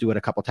Francouz do it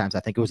a couple times. I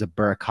think it was a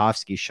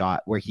Burakovsky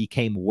shot where he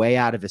came way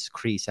out of his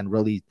crease and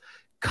really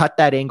cut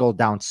that angle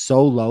down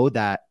so low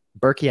that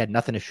Berkey had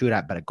nothing to shoot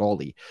at but a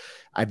goalie.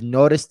 I've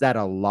noticed that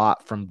a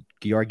lot from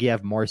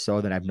Georgiev, more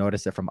so than I've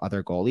noticed it from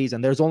other goalies.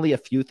 And there's only a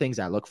few things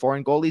I look for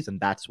in goalies, and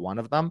that's one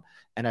of them.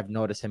 And I've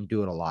noticed him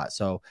do it a lot.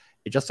 So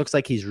it just looks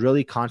like he's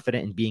really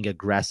confident in being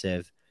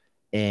aggressive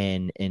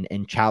in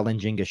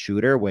challenging a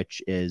shooter,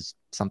 which is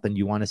something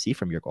you want to see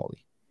from your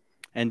goalie.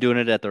 And doing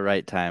it at the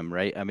right time,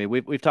 right? I mean,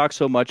 we've talked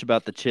so much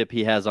about the chip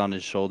he has on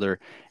his shoulder,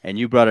 and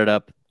you brought it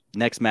up.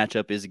 Next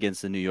matchup is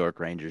against the New York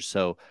Rangers.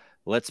 So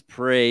let's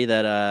pray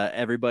that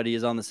everybody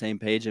is on the same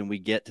page and we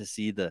get to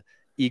see the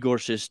Igor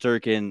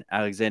Shesterkin,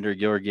 Alexander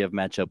Georgiev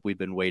matchup we've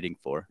been waiting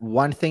for.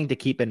 One thing to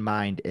keep in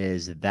mind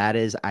is that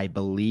is, I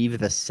believe,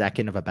 the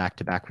second of a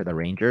back-to-back for the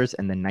Rangers.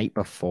 And the night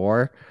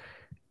before,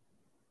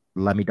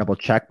 let me double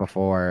check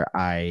before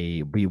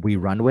we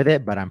run with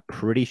it, but I'm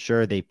pretty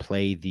sure they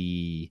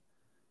play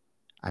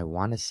I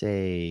want to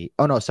say,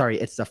 oh no, sorry.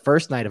 It's the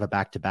first night of a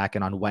back-to-back.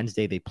 And on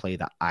Wednesday, they play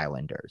the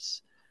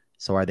Islanders.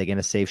 So are they going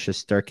to save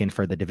Shesterkin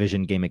for the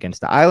division game against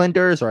the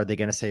Islanders? Or are they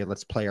going to say,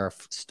 let's play our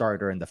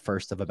starter in the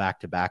first of a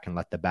back-to-back and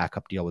let the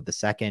backup deal with the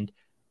second?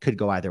 Could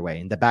go either way.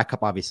 And the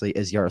backup, obviously,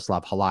 is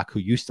Yaroslav Halak, who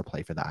used to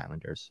play for the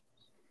Islanders.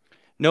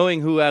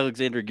 Knowing who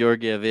Alexander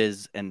Georgiev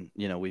is, and,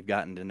 we've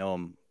gotten to know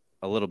him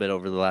a little bit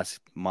over the last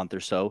month or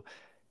so,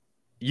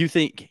 you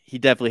think he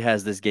definitely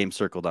has this game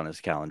circled on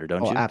his calendar,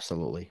 don't you?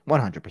 Absolutely.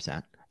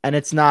 100%. And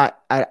it's not,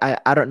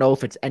 I don't know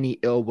if it's any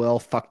ill will,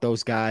 fuck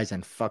those guys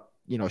and fuck,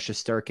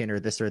 Shesterkin or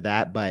this or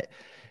that, but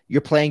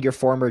you're playing your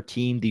former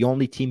team, the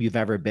only team you've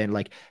ever been.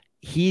 Like,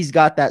 he's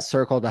got that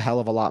circled a hell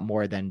of a lot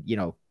more than,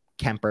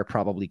 Kemper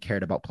probably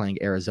cared about playing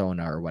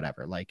Arizona or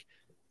whatever. Like,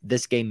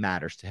 this game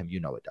matters to him.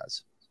 It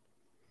does.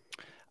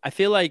 I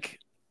feel like,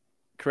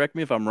 correct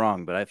me if I'm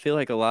wrong, but I feel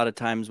like a lot of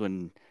times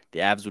when the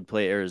Avs would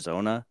play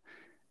Arizona,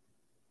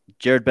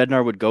 Jared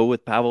Bednar would go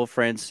with Pavel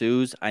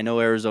Francouz. I know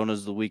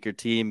Arizona's the weaker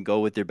team. Go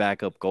with their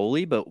backup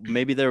goalie, but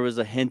maybe there was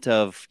a hint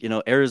of,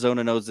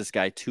 Arizona knows this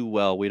guy too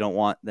well. We don't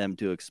want them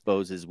to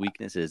expose his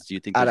weaknesses. Do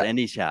you think there's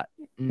any shot?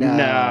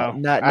 No,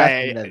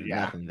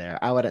 nothing there.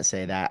 I wouldn't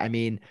say that. I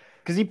mean,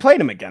 because he played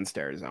him against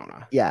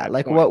Arizona. Yeah,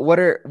 like what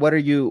are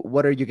you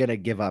gonna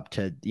give up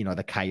to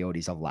the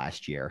Coyotes of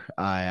last year?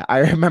 I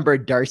remember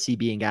Darcy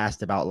being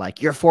asked about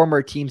like your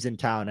former teams in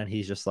town, and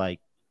he's just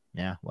like,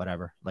 yeah,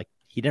 whatever. Like,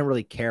 he didn't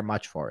really care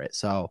much for it.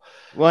 So,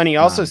 well, and he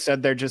also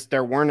said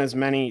there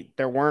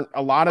weren't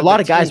a lot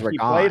of guys were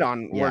gone. Played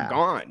on were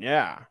gone.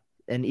 Yeah.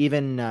 And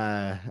even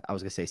I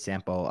was gonna say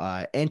Sampo,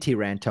 Antti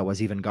Ranta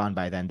was even gone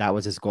by then. That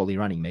was his goalie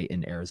running mate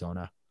in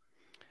Arizona.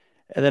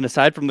 And then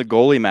aside from the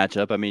goalie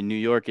matchup, I mean, New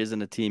York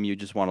isn't a team you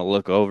just want to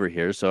look over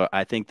here. So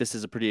I think this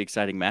is a pretty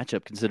exciting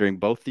matchup considering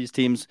both these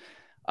teams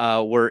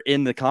were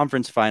in the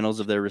conference finals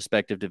of their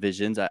respective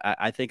divisions.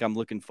 I think I'm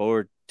looking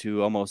forward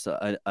to almost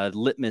a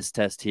litmus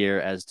test here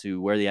as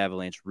to where the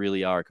Avalanche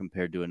really are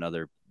compared to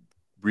another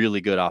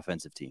really good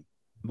offensive team.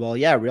 Well,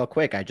 yeah, real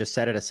quick. I just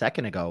said it a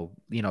second ago,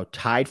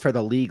 tied for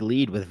the league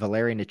lead with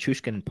Valeri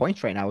Nichushkin in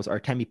points right now is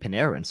Artemi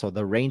Panarin. So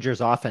the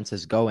Rangers offense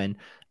is going.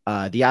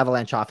 The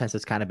Avalanche offense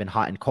has kind of been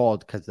hot and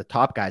cold because the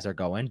top guys are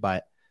going,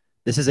 but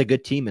this is a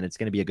good team and it's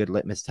going to be a good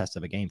litmus test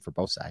of a game for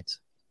both sides.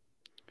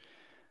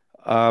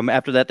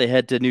 After that, they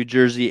head to New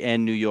Jersey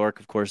and New York,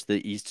 of course,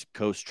 the East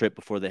Coast trip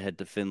before they head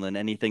to Finland.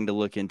 Anything to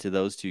look into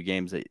those two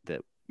games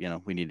that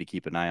we need to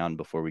keep an eye on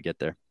before we get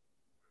there?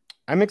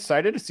 I'm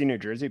excited to see New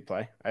Jersey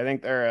play. I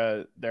think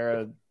they're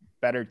a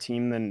better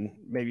team than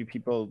maybe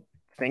people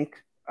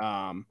think.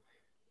 I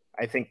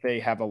think they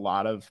have a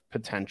lot of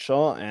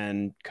potential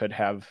and could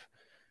have.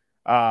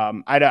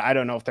 I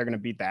don't know if they're going to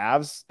beat the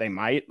Avs. They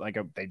might, like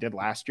they did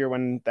last year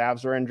when the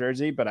Avs were in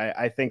Jersey. But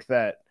I think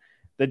that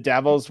the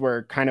Devils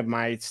were kind of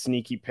my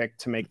sneaky pick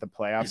to make the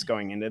playoffs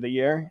going into the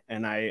year,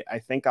 and I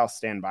think I'll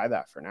stand by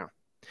that for now.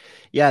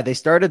 Yeah, they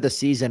started the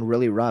season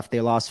really rough.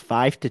 They lost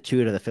 5-2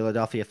 to the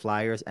Philadelphia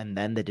Flyers and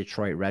then the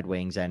Detroit Red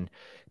Wings. And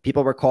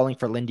people were calling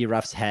for Lindy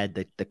Ruff's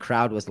head. The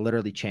crowd was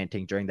literally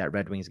chanting during that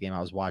Red Wings game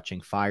I was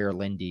watching, "Fire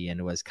Lindy," and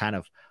it was kind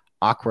of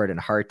awkward and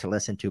hard to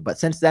listen to. But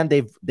since then,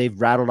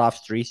 they've rattled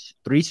off three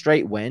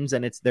straight wins,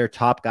 and it's their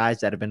top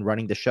guys that have been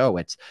running the show.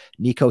 It's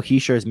Nico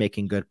Hischier is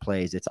making good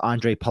plays. It's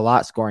Andre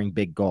Palat scoring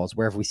big goals.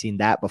 Where have we seen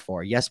that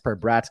before? Jesper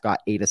Bratt's got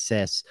 8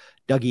 assists.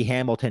 Dougie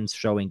Hamilton's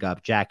showing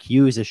up. Jack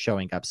Hughes is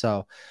showing up.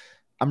 So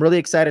I'm really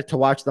excited to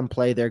watch them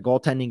play. Their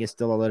goaltending is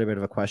still a little bit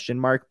of a question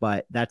mark,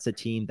 but that's a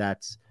team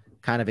that's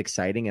kind of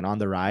exciting and on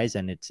the rise,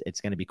 and it's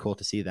going to be cool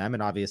to see them.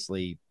 And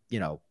obviously,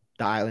 the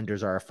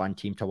Islanders are a fun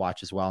team to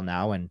watch as well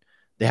now, and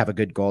they have a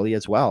good goalie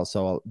as well.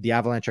 So the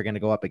Avalanche are going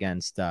to go up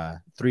against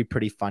 3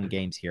 pretty fun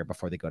games here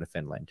before they go to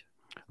Finland.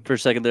 For a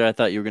second there, I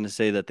thought you were going to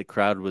say that the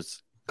crowd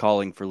was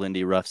calling for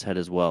Lindy Ruff's head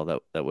as well.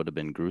 That would have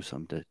been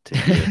gruesome to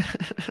hear.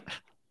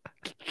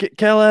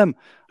 Kill him.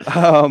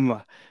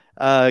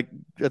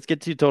 Let's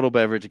get to Total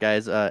Beverage,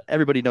 guys.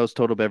 Everybody knows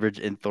Total Beverage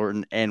in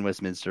Thornton and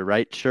Westminster,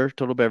 right? Sure,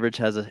 Total Beverage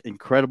has an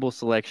incredible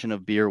selection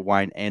of beer,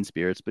 wine, and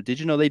spirits, but did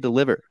you know they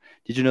deliver?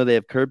 Did you know they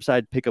have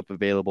curbside pickup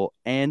available?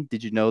 And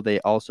did you know they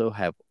also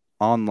have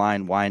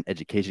online wine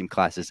education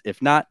classes?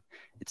 If not,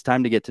 it's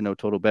time to get to know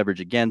Total Beverage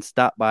again.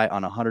 Stop by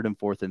on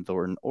 104th in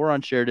Thornton or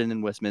on Sheridan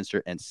in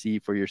Westminster and see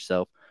for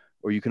yourself.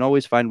 Or you can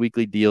always find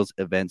weekly deals,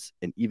 events,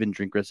 and even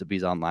drink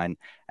recipes online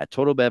at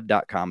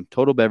TotalBev.com.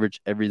 Total Beverage,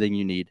 everything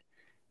you need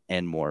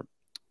and more.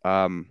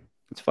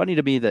 It's funny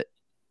to me that,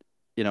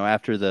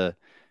 after the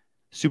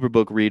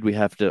Superbook read, we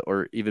have to,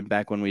 or even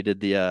back when we did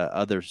the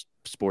other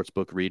sports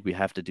book read, we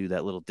have to do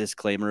that little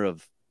disclaimer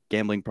of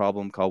gambling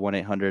problem, call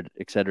 1-800,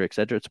 et cetera, et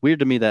cetera. It's weird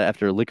to me that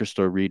after a liquor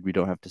store read, we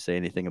don't have to say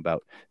anything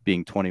about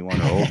being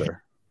 21 or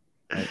older.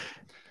 Right?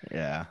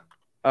 Yeah.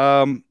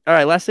 All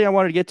right. Last thing I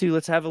wanted to get to,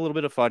 let's have a little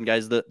bit of fun,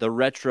 guys. The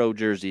retro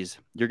jerseys,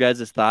 your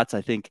guys' thoughts.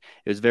 I think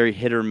it was very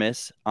hit or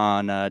miss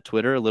on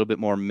Twitter, a little bit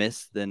more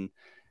miss than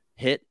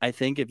hit, I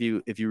think, if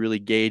you really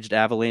gauged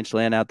Avalanche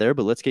land out there.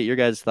 But let's get your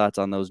guys' thoughts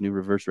on those new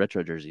reverse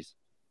retro jerseys.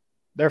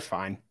 They're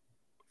fine.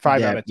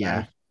 5 out of 10.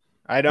 Yeah.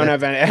 I don't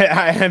have any.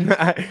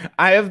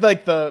 I have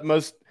like the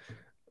most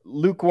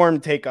lukewarm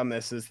take on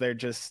this. Is they're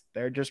just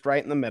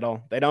right in the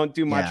middle. They don't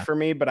do much for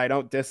me, but I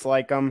don't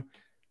dislike them.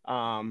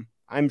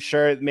 I'm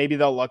sure maybe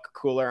they'll look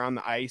cooler on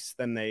the ice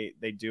than they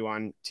do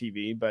on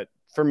TV. But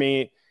for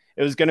me,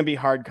 it was going to be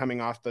hard coming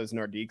off those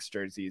Nordiques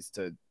jerseys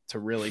to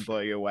really blow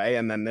you away.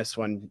 And then this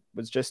one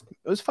was it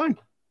was fun.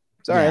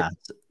 It's all right.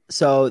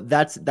 So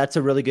that's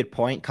a really good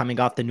point. Coming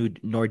off the new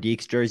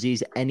Nordiques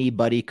jerseys,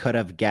 anybody could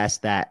have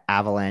guessed that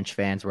Avalanche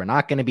fans were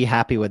not going to be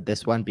happy with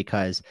this one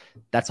because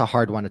that's a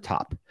hard one to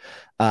top.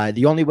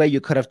 The only way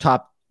you could have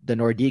topped the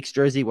Nordiques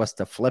jersey was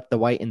to flip the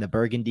white and the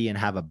burgundy and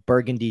have a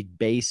burgundy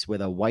base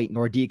with a white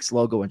Nordiques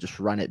logo and just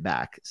run it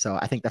back. So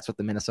I think that's what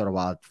the Minnesota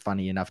Wild,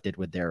 funny enough, did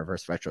with their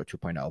reverse retro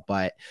 2.0.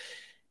 But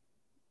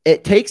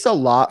it takes a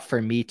lot for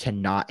me to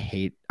not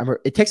hate.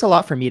 It takes a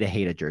lot for me to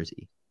hate a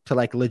jersey, to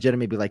like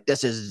legitimately be like,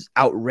 this is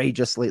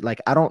outrageously,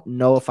 like, I don't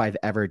know if I've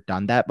ever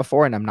done that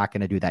before, and I'm not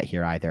going to do that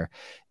here either.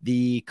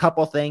 The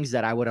couple things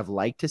that I would have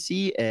liked to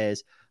see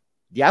is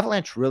the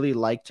Avalanche really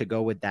like to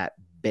go with that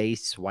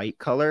base white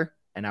color.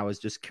 And I was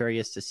just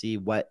curious to see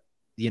what,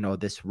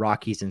 this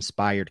Rockies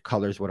inspired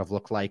colors would have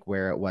looked like,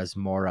 where it was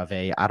more of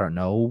a, I don't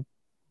know,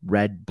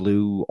 red,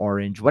 blue,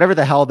 orange, whatever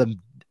the hell the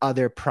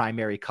other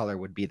primary color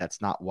would be that's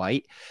not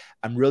white.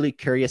 I'm really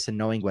curious in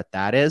knowing what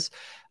that is.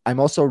 I'm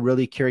also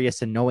really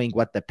curious in knowing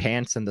what the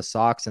pants and the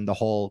socks and the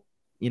whole,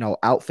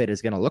 outfit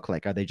is going to look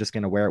like. Are they just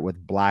going to wear it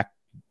with black,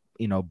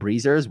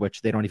 breezers,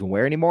 which they don't even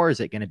wear anymore? Is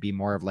it going to be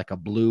more of like a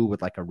blue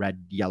with like a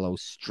red, yellow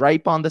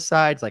stripe on the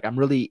sides? Like, I'm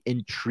really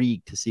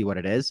intrigued to see what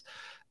it is.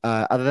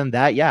 Other than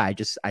that, yeah, I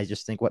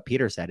just think what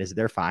Peter said is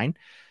they're fine.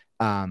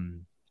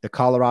 The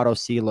Colorado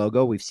Sea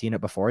logo, we've seen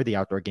it before, the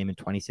outdoor game in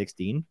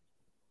 2016.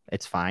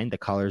 It's fine. The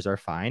colors are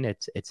fine.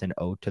 It's an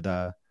ode to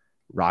the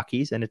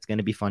Rockies, and it's going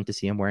to be fun to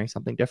see him wearing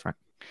something different.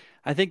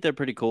 I think they're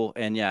pretty cool,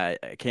 and yeah,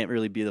 I can't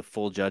really be the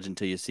full judge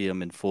until you see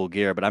them in full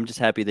gear, but I'm just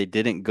happy they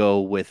didn't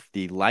go with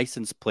the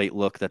license plate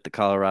look that the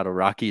Colorado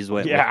Rockies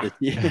went with.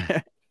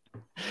 Yeah.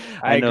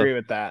 I agree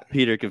with that.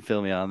 Peter can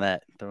fill me on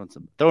that.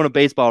 Throwing a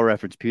baseball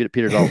reference.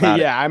 Peter's all about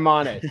it. Yeah, I'm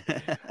on it.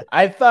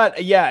 I thought,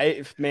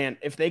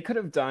 if they could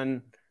have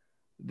done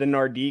the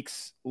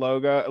Nordiques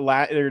logo,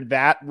 or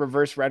that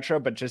reverse retro,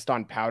 but just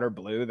on powder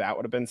blue, that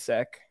would have been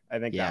sick. I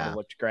think that would have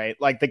looked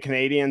great. Like the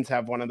Canadians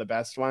have one of the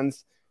best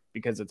ones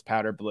because it's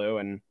powder blue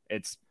and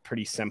it's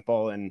pretty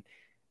simple. And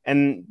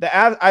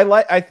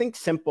I think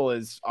simple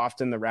is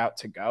often the route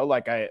to go.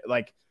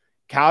 Like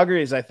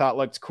Calgary's, I thought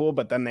looked cool,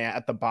 but then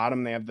at the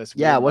bottom they have this.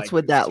 Weird, what's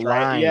with that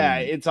line? Yeah,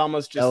 it's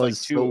almost just like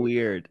so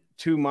weird,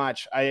 too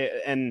much.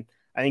 I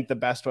think the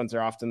best ones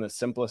are often the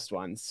simplest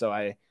ones. So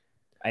I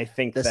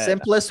think the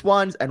simplest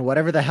ones, and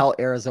whatever the hell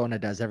Arizona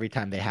does every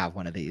time they have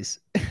one of these.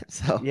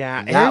 So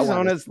yeah,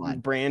 Arizona's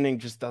branding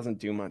just doesn't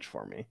do much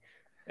for me.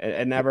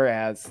 It never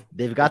has.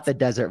 They've got the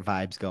desert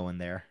vibes going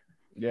there.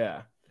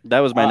 Yeah, that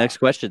was my next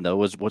question though.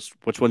 Was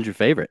which one's your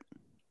favorite?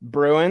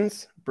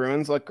 Bruins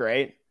look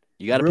great.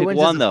 You got to pick Bruins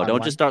is one a though. fun Don't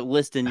one. just start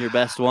listing your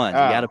best ones. You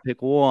got to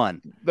pick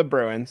one. The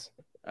Bruins.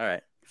 All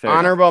right. Fair enough.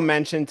 Honorable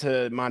mention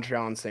to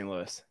Montreal and St.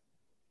 Louis.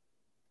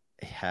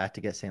 I had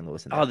to get St.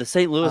 Louis in there. Oh, the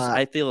St. Louis,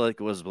 I feel like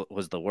was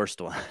the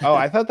worst one. Oh,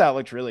 I thought that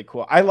looked really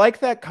cool. I like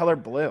that color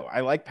blue. I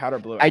like powder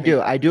blue. I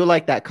do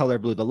like that color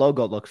blue. The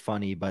logo looked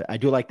funny, but I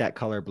do like that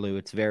color blue.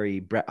 It's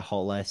very Brett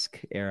Hull-esque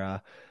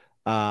era.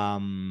 I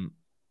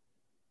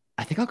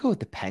think I'll go with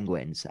the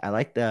Penguins. I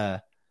like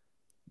the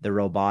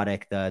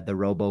robotic, the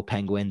robo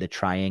penguin, the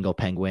triangle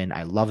penguin.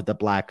 I love the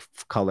black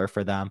color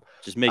for them.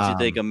 Just makes you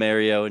think of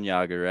Mario and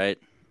Jágr, right?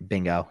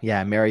 Bingo.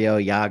 Yeah, Mario,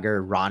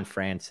 Jágr, Ron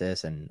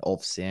Francis, and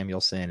Ulf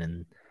Samuelsson,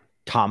 and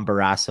Tom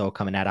Barrasso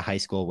coming out of high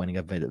school winning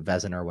a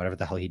Vezina or whatever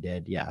the hell he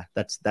did. Yeah,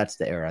 that's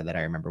the era that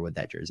I remember with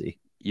that jersey.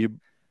 You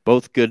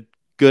both good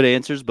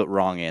answers, but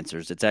wrong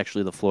answers. It's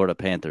actually the Florida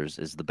Panthers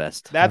is the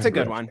best. That's a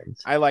good one.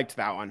 I liked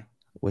that one.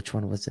 Which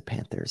one was the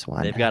Panthers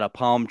one? They've got a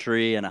palm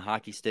tree and a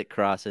hockey stick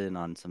crossing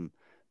on some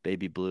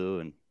baby blue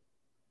and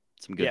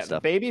some good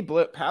stuff. Baby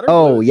blue powder.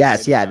 Oh, blue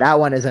yes. Yeah, that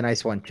one is a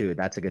nice one too.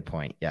 That's a good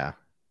point. Yeah.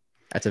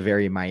 That's a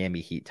very Miami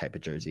Heat type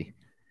of jersey.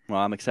 Well,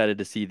 I'm excited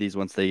to see these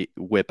once they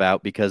whip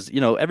out because,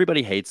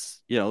 everybody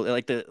hates,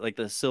 like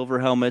the silver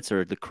helmets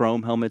or the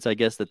chrome helmets, I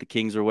guess, that the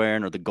Kings are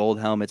wearing, or the gold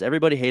helmets.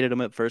 Everybody hated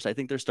them at first. I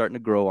think they're starting to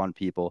grow on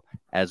people,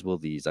 as will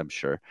these, I'm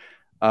sure.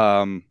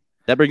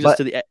 That brings us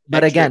to the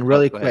But again,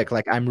 really quick,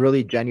 like I'm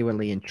really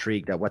genuinely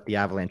intrigued at what the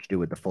Avalanche do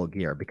with the full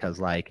gear, because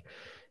like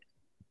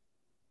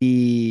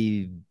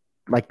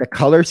the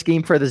color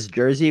scheme for this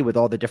jersey with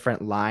all the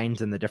different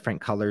lines and the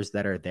different colors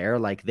that are there,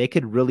 like they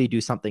could really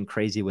do something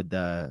crazy with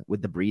the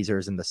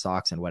breezers and the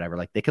socks and whatever.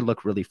 Like they could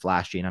look really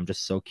flashy, and I'm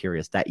just so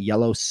curious. That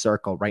yellow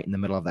circle right in the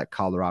middle of that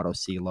Colorado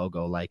C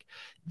logo, like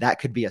that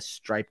could be a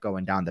stripe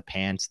going down the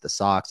pants, the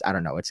socks. I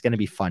don't know. It's going to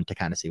be fun to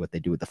kind of see what they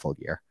do with the full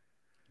gear.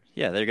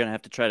 Yeah, they're going to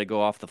have to try to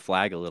go off the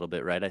flag a little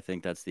bit, right? I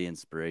think that's the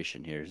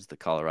inspiration here is the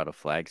Colorado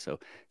flag.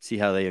 So see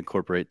how they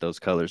incorporate those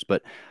colors.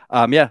 But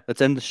let's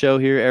end the show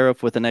here,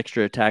 Aarif, with an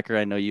extra attacker.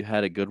 I know you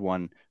had a good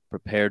one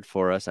prepared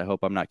for us. I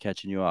hope I'm not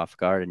catching you off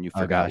guard and you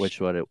forgot which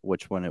one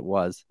it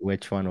was.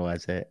 Which one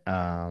was it?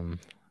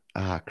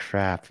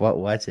 Crap. What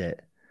was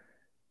it?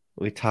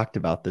 We talked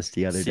about this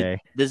the other day.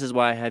 This is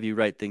why I have you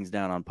write things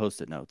down on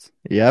Post-it notes.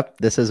 Yep.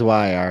 This is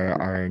why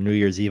our New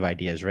Year's Eve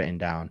idea is written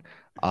down.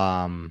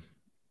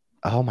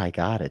 Oh my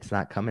God, it's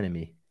not coming to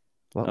me.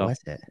 What was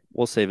it?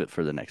 We'll save it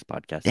for the next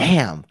podcast.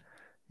 Damn.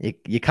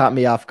 You caught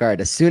me off guard.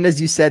 As soon as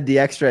you said the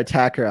extra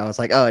attacker, I was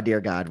like, oh dear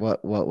God,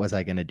 what was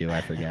I going to do? I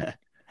forget.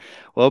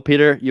 Well,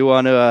 Peter, you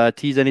want to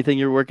tease anything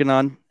you're working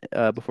on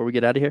before we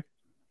get out of here?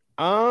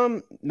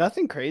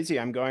 Nothing crazy.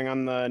 I'm going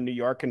on the New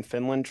York and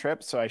Finland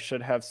trip, so I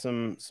should have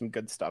some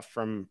good stuff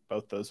from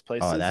both those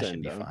places. Oh, that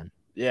should be fun.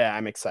 Yeah,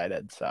 I'm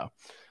excited. So,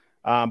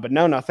 but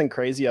no, nothing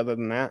crazy other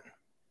than that.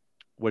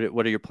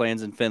 What are your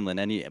plans in Finland?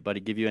 Anybody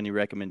give you any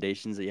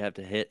recommendations that you have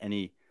to hit?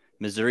 Any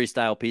Missouri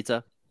style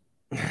pizza?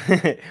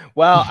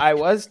 Well, I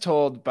was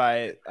told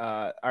by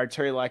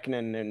Arturi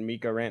Lehkonen and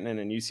Mikko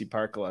Rantanen and Jussi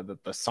Parkkila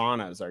that the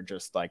saunas are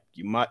just like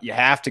you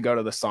have to go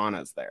to the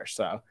saunas there.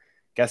 So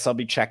guess I'll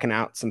be checking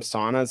out some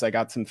saunas. I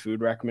got some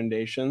food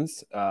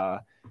recommendations.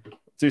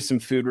 Do some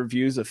food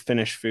reviews of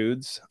Finnish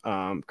foods,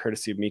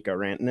 courtesy of Mikko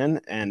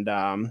Rantanen,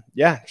 and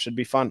should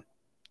be fun.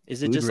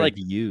 Is it just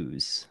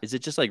reviews? Is it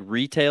just like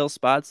retail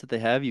spots that they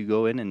have you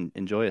go in and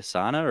enjoy a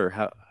sauna, or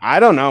how? I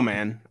don't know,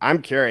 man.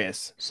 I'm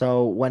curious.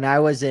 So when I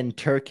was in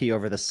Turkey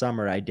over the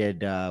summer, I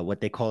did what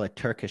they call a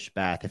Turkish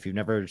bath. If you've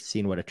never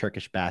seen what a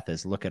Turkish bath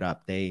is, look it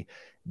up. They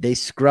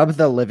scrub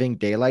the living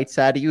daylights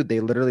out of you.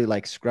 They literally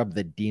like scrub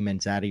the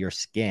demons out of your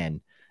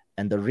skin.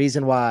 And the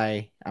reason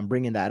why I'm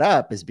bringing that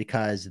up is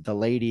because the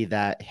lady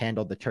that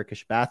handled the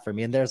Turkish bath for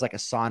me, and there's like a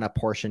sauna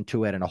portion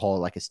to it and a whole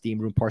like a steam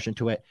room portion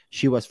to it.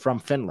 She was from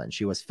Finland.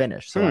 She was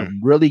Finnish. So I'm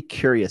really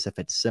curious if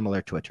it's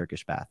similar to a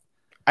Turkish bath.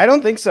 I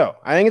don't think so.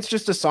 I think it's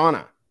just a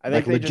sauna. I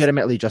think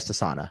legitimately just a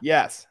sauna.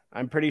 Yes.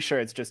 I'm pretty sure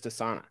it's just a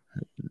sauna.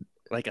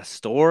 Like a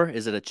store?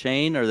 Is it a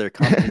chain? Are there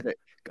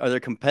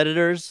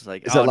competitors?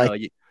 Like, is it like,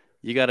 no,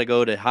 you got to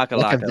go to Hakalaka.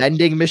 Like a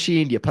vending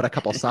machine. You put a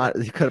couple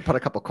you could put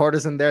a couple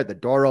quarters in there. The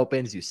door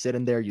opens. You sit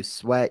in there. You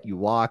sweat. You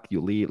walk.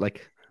 You leave.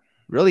 Like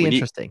really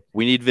interesting.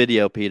 We need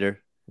video, Peter.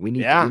 We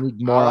need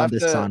more on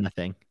this sauna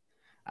thing.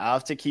 I'll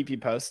have to keep you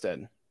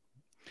posted.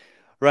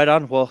 Right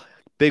on. Well,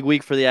 big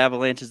week for the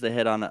Avalanche as they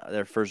head on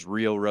their first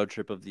real road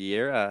trip of the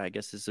year. I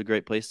guess this is a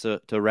great place to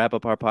wrap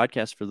up our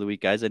podcast for the week,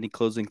 guys. Any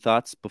closing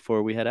thoughts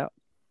before we head out?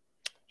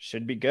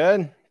 Should be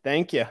good.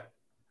 Thank you.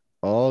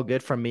 All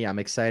good from me. I'm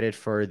excited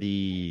for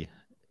the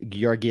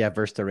Georgiev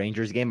versus the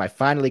Rangers game. I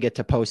finally get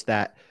to post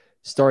that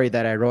story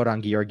that I wrote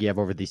on Georgiev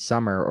over the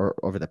summer, or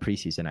over the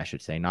preseason, I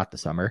should say, not the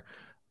summer.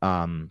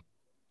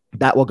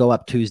 That will go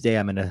up Tuesday.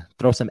 I'm going to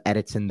throw some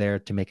edits in there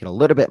to make it a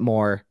little bit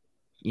more,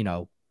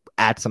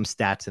 add some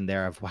stats in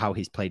there of how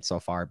he's played so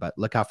far. But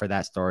look out for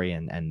that story,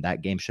 and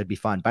that game should be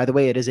fun. By the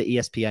way, it is an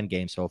ESPN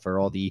game. So for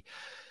all the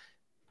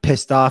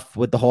pissed off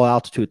with the whole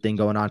altitude thing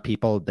going on,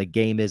 people, the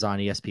game is on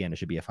ESPN. It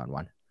should be a fun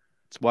one.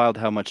 It's wild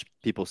how much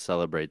people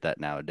celebrate that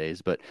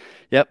nowadays. But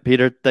yep,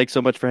 Peter, thanks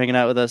so much for hanging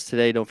out with us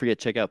today. Don't forget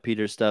to check out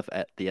Peter's stuff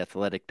at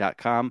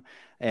theathletic.com.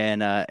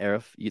 And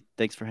Arif,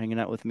 thanks for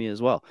hanging out with me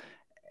as well.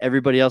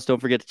 Everybody else,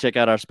 don't forget to check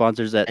out our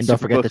sponsors at And don't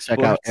forget to check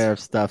out Sports. Arif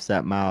Stuffs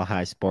at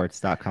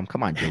milehighsports.com.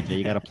 Come on, JJ,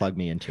 you got to plug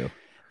me in too.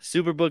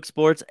 Superbook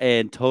Sports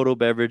and Total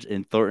Beverage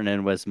in Thornton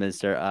and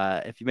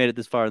Westminster. If you made it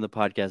this far in the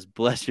podcast,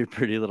 bless your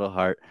pretty little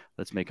heart.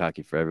 Let's make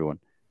hockey for everyone.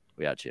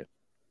 We out you.